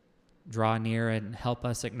draw near and help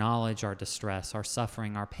us acknowledge our distress, our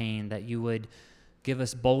suffering, our pain, that you would give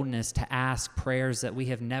us boldness to ask prayers that we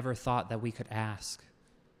have never thought that we could ask,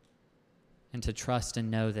 and to trust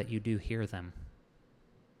and know that you do hear them,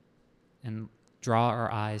 and draw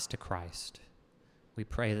our eyes to Christ. We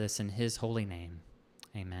pray this in his holy name.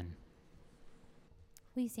 Amen.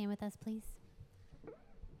 Will you stand with us, please?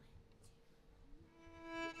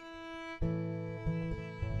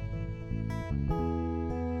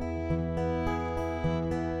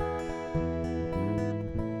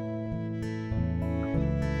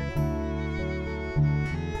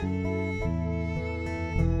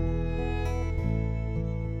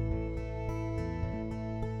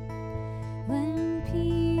 When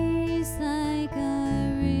peace like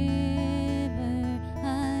a river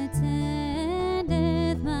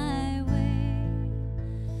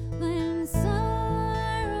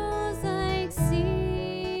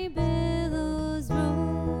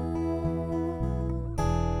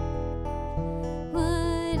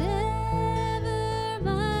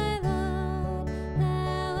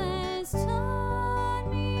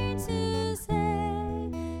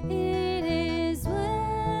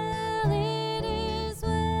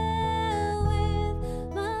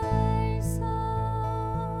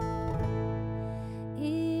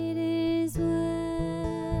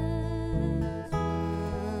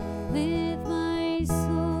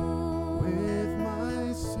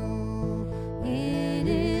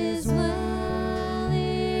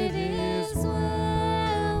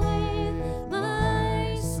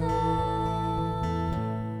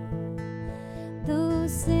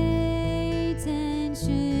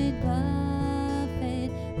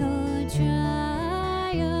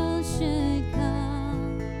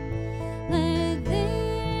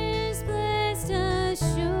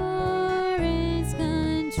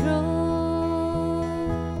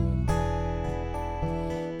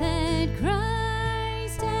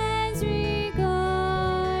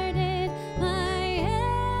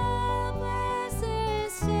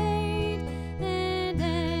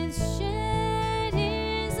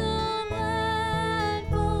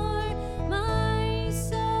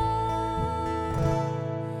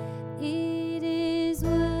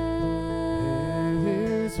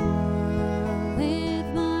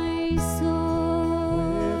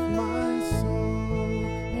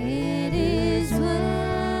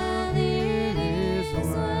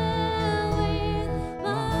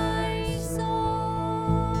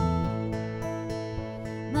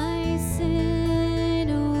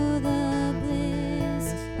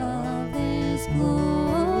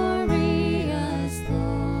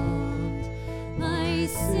We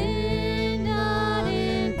sin not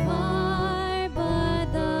in part,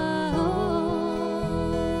 but the whole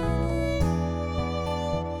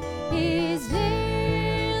is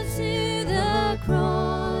nailed to the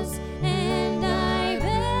cross, and I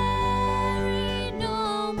bear it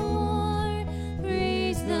no more.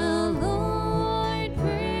 Praise the Lord,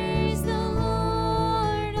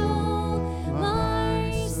 oh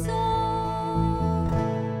my soul.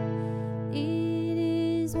 It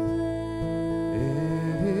is well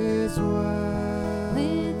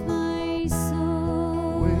with my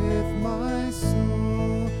soul. With my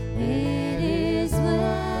soul. It is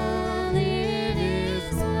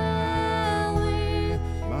well with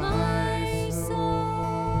my soul.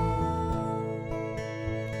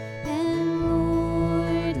 And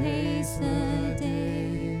Lord, haste the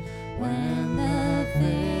day when the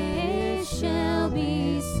face shall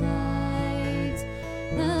be sight,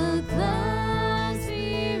 the clouds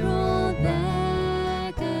be rolled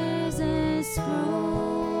back as a scroll.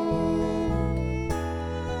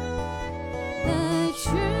 The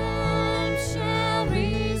trump shall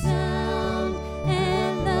resound,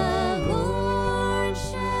 and the Lord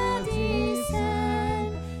shall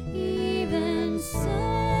descend. Even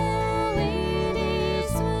so, it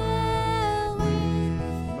is well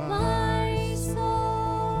with my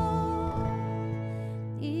soul.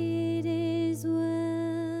 It is well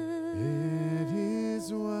It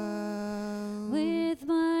is well with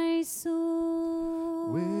my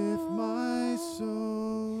soul. with my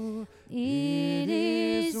soul. It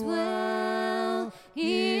is well. It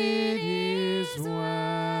is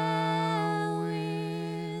well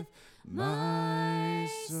with my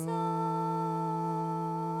soul.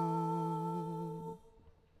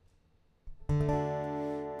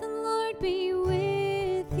 The Lord be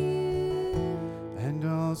with you. And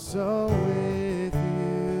also with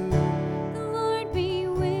you. The Lord be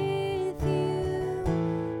with you.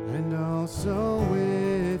 And also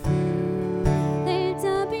with you. Lift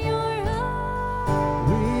up your heart.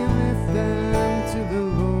 We lift them to the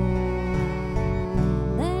Lord.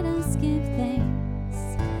 Let us give thanks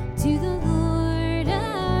to the Lord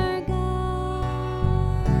our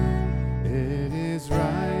God. It is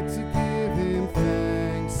right to give him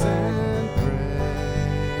thanks and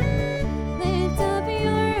praise. Lift up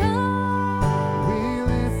your heart. We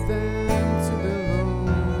lift them to the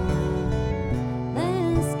Lord. Let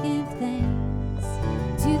us give thanks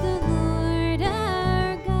to the Lord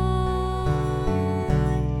our God.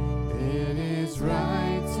 It is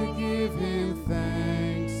right to give him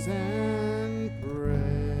thanks and praise.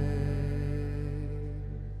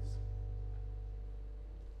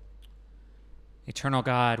 Eternal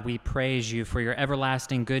God, we praise you for your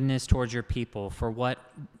everlasting goodness towards your people. For what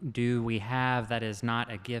do we have that is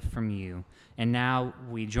not a gift from you? And now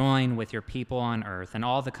we join with your people on earth and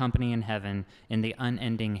all the company in heaven in the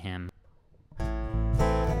unending hymn.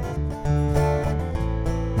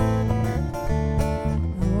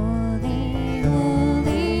 Holy,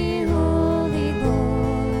 holy, holy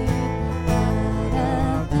Lord, God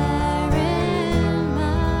of power and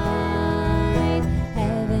might,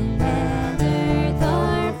 heaven and earth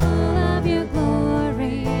are full of your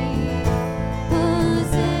glory.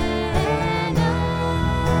 Hosanna,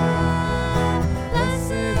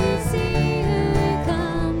 blessed is he who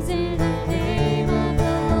comes in the name of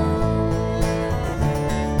the Lord.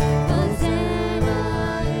 Hosanna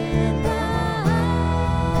in the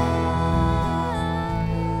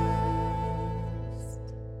highest.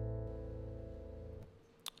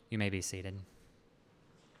 You may be seated.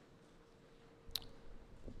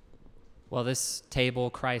 Well, this table,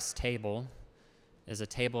 Christ's table, is a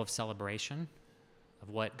table of celebration of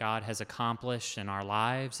what God has accomplished in our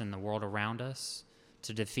lives and the world around us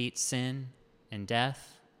to defeat sin and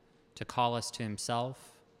death, to call us to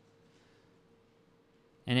himself.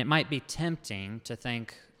 And it might be tempting to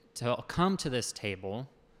think, to come to this table,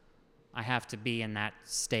 I have to be in that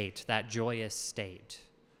state, that joyous state,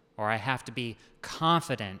 or I have to be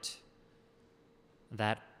confident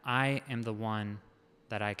that I am the one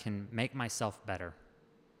that I can make myself better.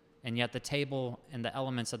 And yet the table and the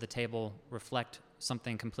elements of the table reflect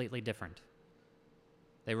something completely different.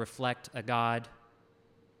 They reflect a God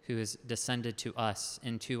who has descended to us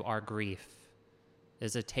into our grief,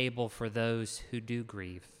 is a table for those who do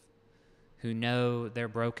grieve, who know their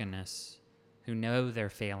brokenness, who know their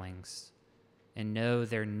failings, and know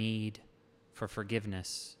their need for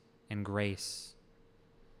forgiveness and grace.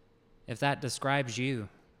 If that describes you,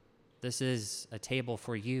 this is a table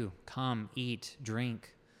for you. Come, eat,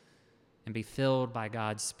 drink, and be filled by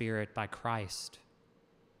God's Spirit, by Christ.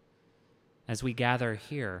 As we gather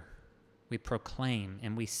here, we proclaim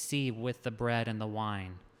and we see with the bread and the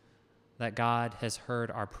wine that God has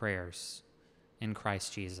heard our prayers in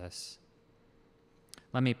Christ Jesus.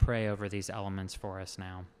 Let me pray over these elements for us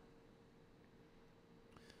now.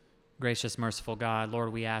 Gracious, merciful God,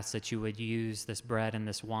 Lord, we ask that you would use this bread and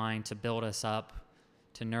this wine to build us up,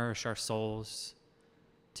 to nourish our souls,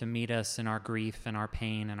 to meet us in our grief and our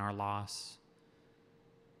pain and our loss,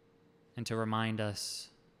 and to remind us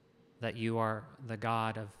that you are the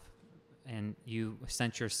God of, and you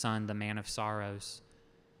sent your Son, the man of sorrows,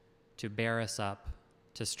 to bear us up,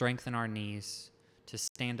 to strengthen our knees, to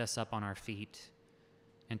stand us up on our feet,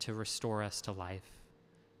 and to restore us to life.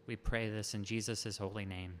 We pray this in Jesus' holy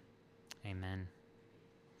name. Amen.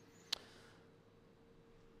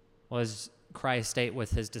 Well, as Christ ate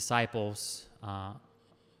with his disciples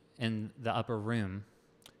in the upper room,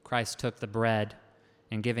 Christ took the bread,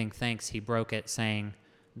 and giving thanks, he broke it, saying,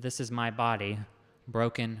 "This is my body,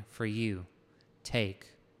 broken for you.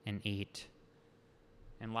 Take and eat."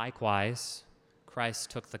 And likewise,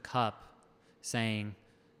 Christ took the cup, saying,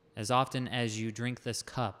 "As often as you drink this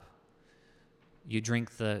cup, you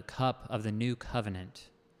drink the cup of the new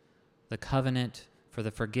covenant, the covenant for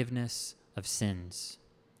the forgiveness of sins.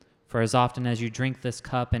 For as often as you drink this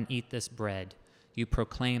cup and eat this bread, you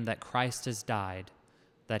proclaim that Christ has died,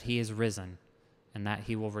 that he is risen, and that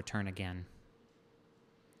he will return again."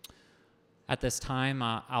 At this time,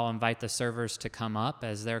 I'll invite the servers to come up.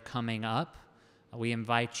 As they're coming up, we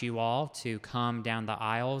invite you all to come down the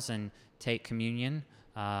aisles and take communion.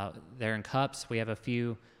 They're in cups. We have a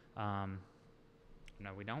few.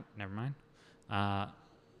 No, we don't. Never mind.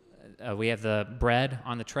 We have the bread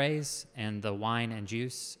on the trays and the wine and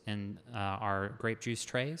juice in our grape juice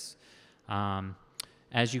trays.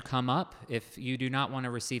 As you come up, if you do not want to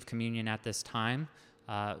receive communion at this time,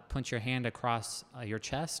 put your hand across your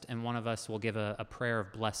chest, and one of us will give a prayer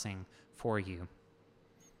of blessing for you.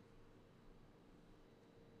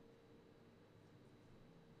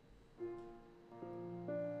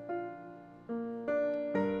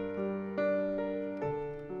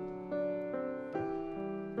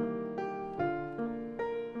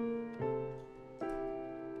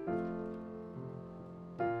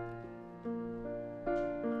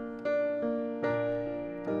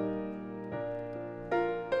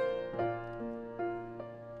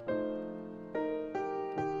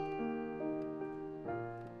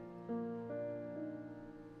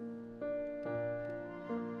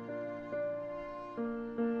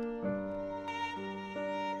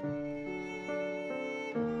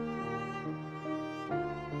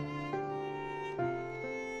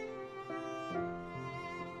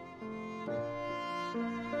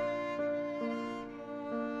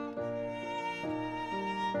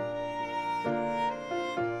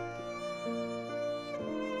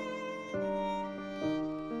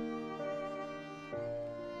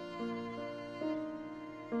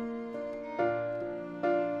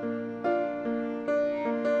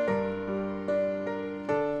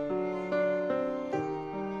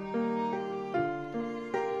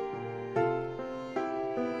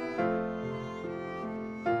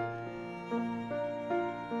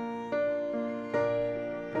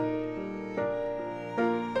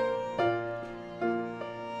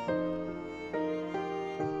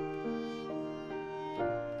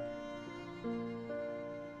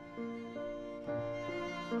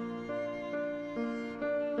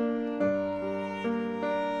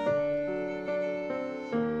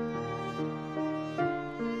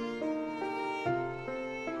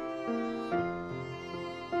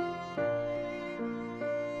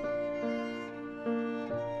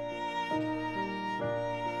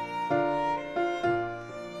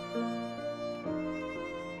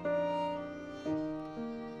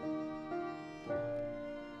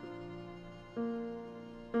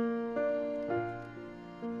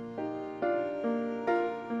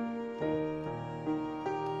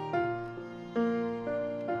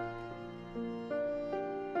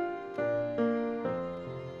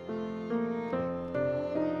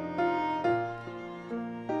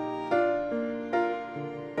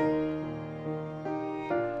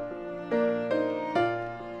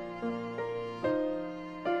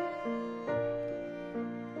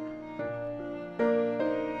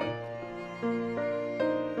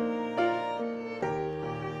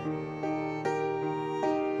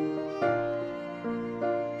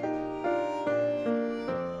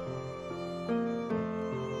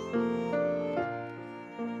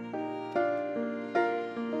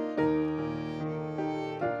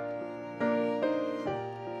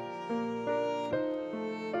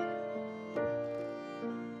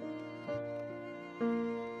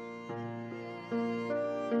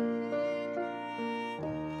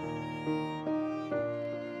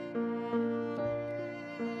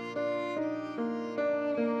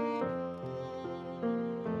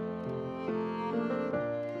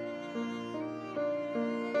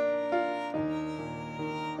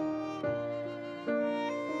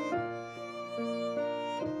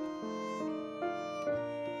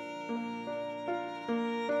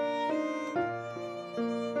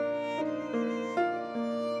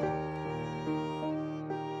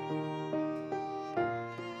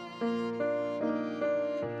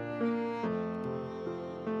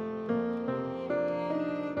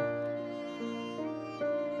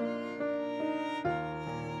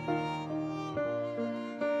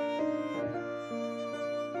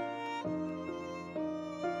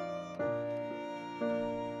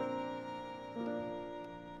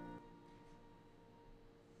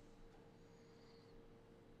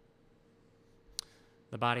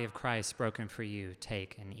 The body of Christ broken for you.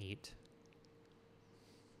 Take and eat.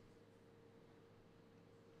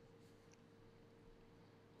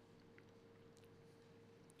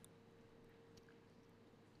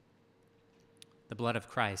 The blood of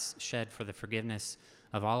Christ shed for the forgiveness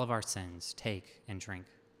of all of our sins. Take and drink.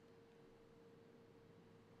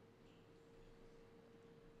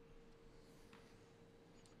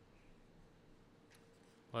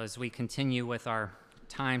 Well, as we continue with our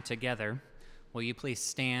time together, will you please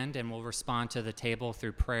stand and we'll respond to the table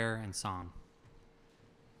through prayer and psalm.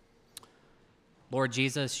 Lord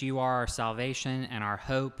Jesus, you are our salvation and our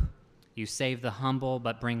hope. You save the humble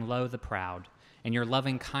but bring low the proud, and your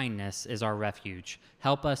loving kindness is our refuge.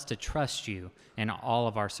 Help us to trust you in all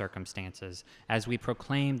of our circumstances as we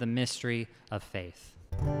proclaim the mystery of faith.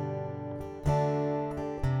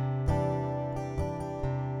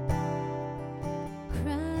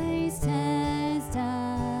 Christ has died.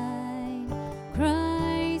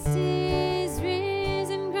 Christ is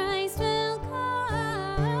risen. Christ will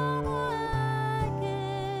come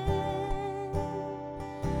again.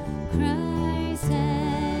 Christ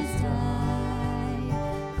has died.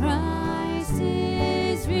 Christ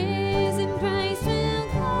is risen. Christ will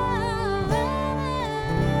come again.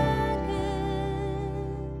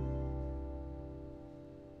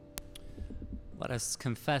 Let us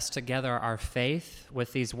confess together our faith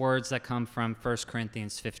with these words that come from 1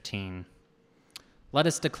 Corinthians 15. Let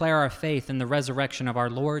us declare our faith in the resurrection of our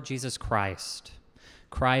Lord Jesus Christ.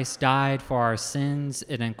 Christ died for our sins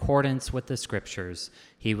in accordance with the Scriptures.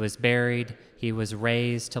 He was buried. He was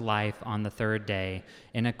raised to life on the third day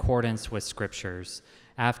in accordance with Scriptures.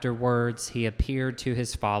 Afterwards, he appeared to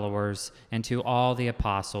his followers and to all the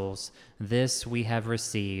apostles. This we have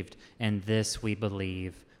received, and this we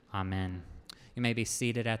believe. Amen. You may be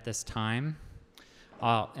seated at this time.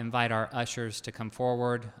 I'll invite our ushers to come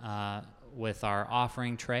forward with our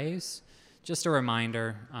offering trays. Just a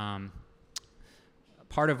reminder,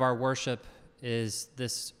 part of our worship is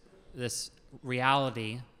this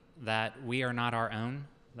reality that we are not our own,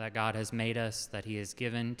 that God has made us, that he has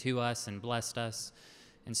given to us and blessed us.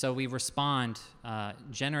 And so we respond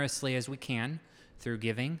generously as we can through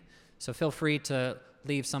giving. So feel free to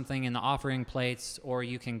leave something in the offering plates, or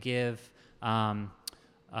you can give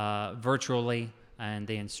virtually, and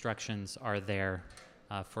the instructions are there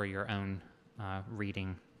for your own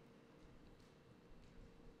reading.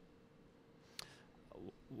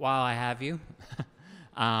 While I have you,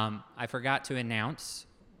 I forgot to announce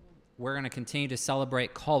we're going to continue to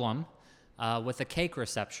celebrate Colum with a cake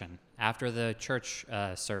reception after the church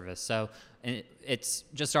service. So it's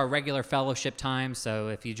just our regular fellowship time. So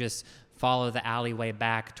if you just follow the alleyway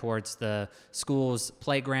back towards the school's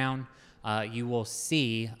playground, you will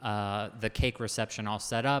see the cake reception all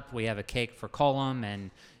set up. We have a cake for Colum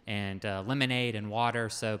and lemonade and water.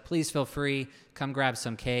 So please feel free, come grab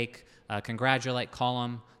some cake. Congratulate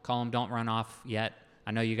Colum. Colum, don't run off yet.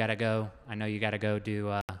 I know you got to go. I know you got to go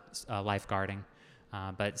do lifeguarding.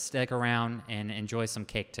 But stick around and enjoy some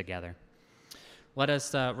cake together. Let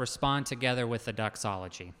us respond together with the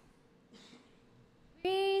doxology.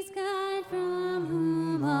 Praise God from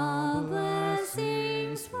whom all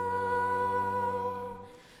blessings flow.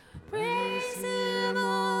 Praise him,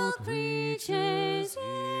 all creatures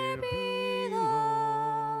here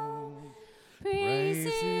below.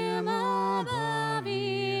 Praise him above,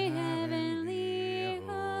 ye heavenly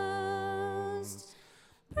hosts.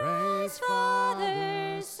 Praise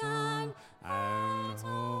Father, Son, and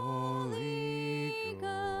Holy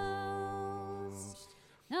Ghost.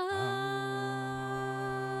 Amen.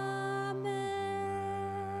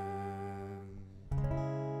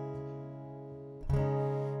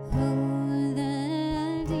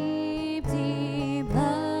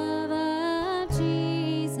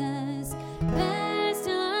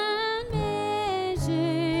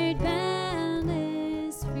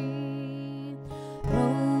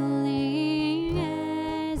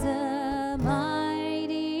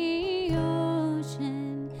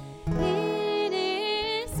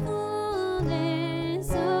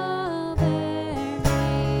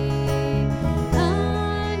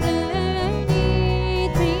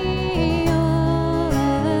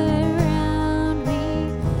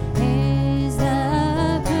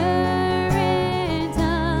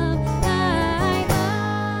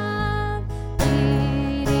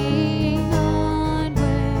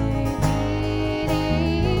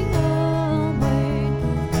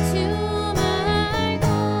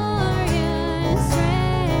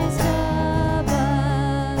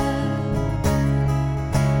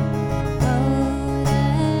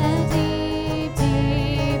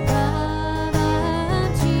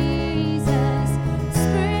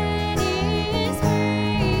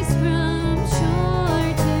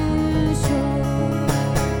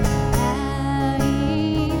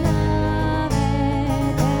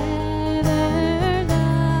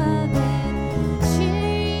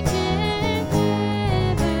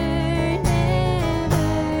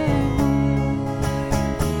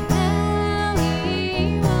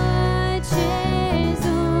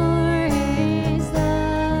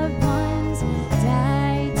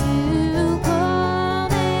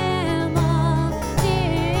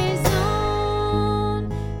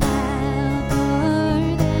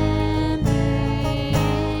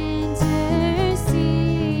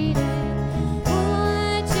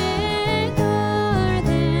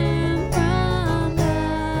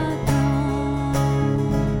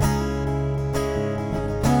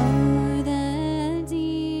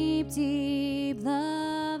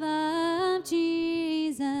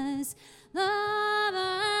 love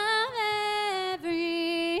of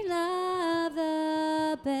every love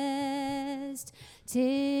the best.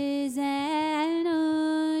 'Tis an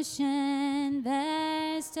ocean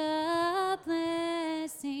vast of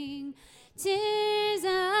blessing. 'Tis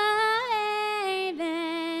a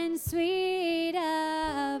haven sweet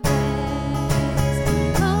of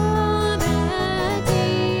rest. Oh, the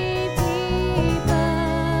deep, deep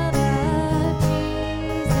love of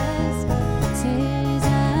Jesus. 'Tis a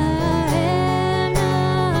heaven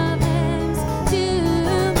of heavens to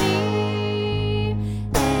me,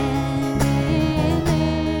 and it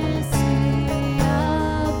lifts me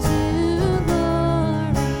up to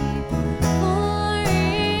glory. For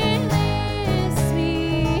it lifts me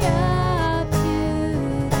up to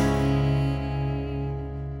thee.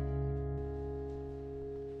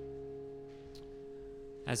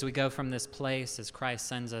 As we go from this place, as Christ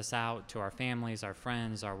sends us out to our families, our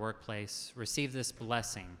friends, our workplace, receive this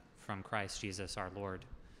blessing from Christ Jesus our Lord.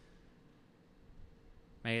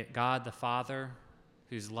 May God the Father,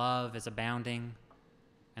 whose love is abounding,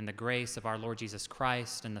 and the grace of our Lord Jesus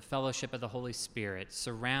Christ and the fellowship of the Holy Spirit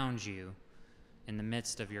surround you in the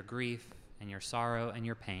midst of your grief and your sorrow and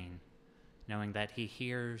your pain, knowing that he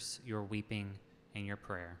hears your weeping and your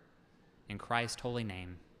prayer. In Christ's holy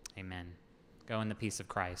name, amen. Go in the peace of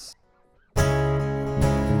Christ.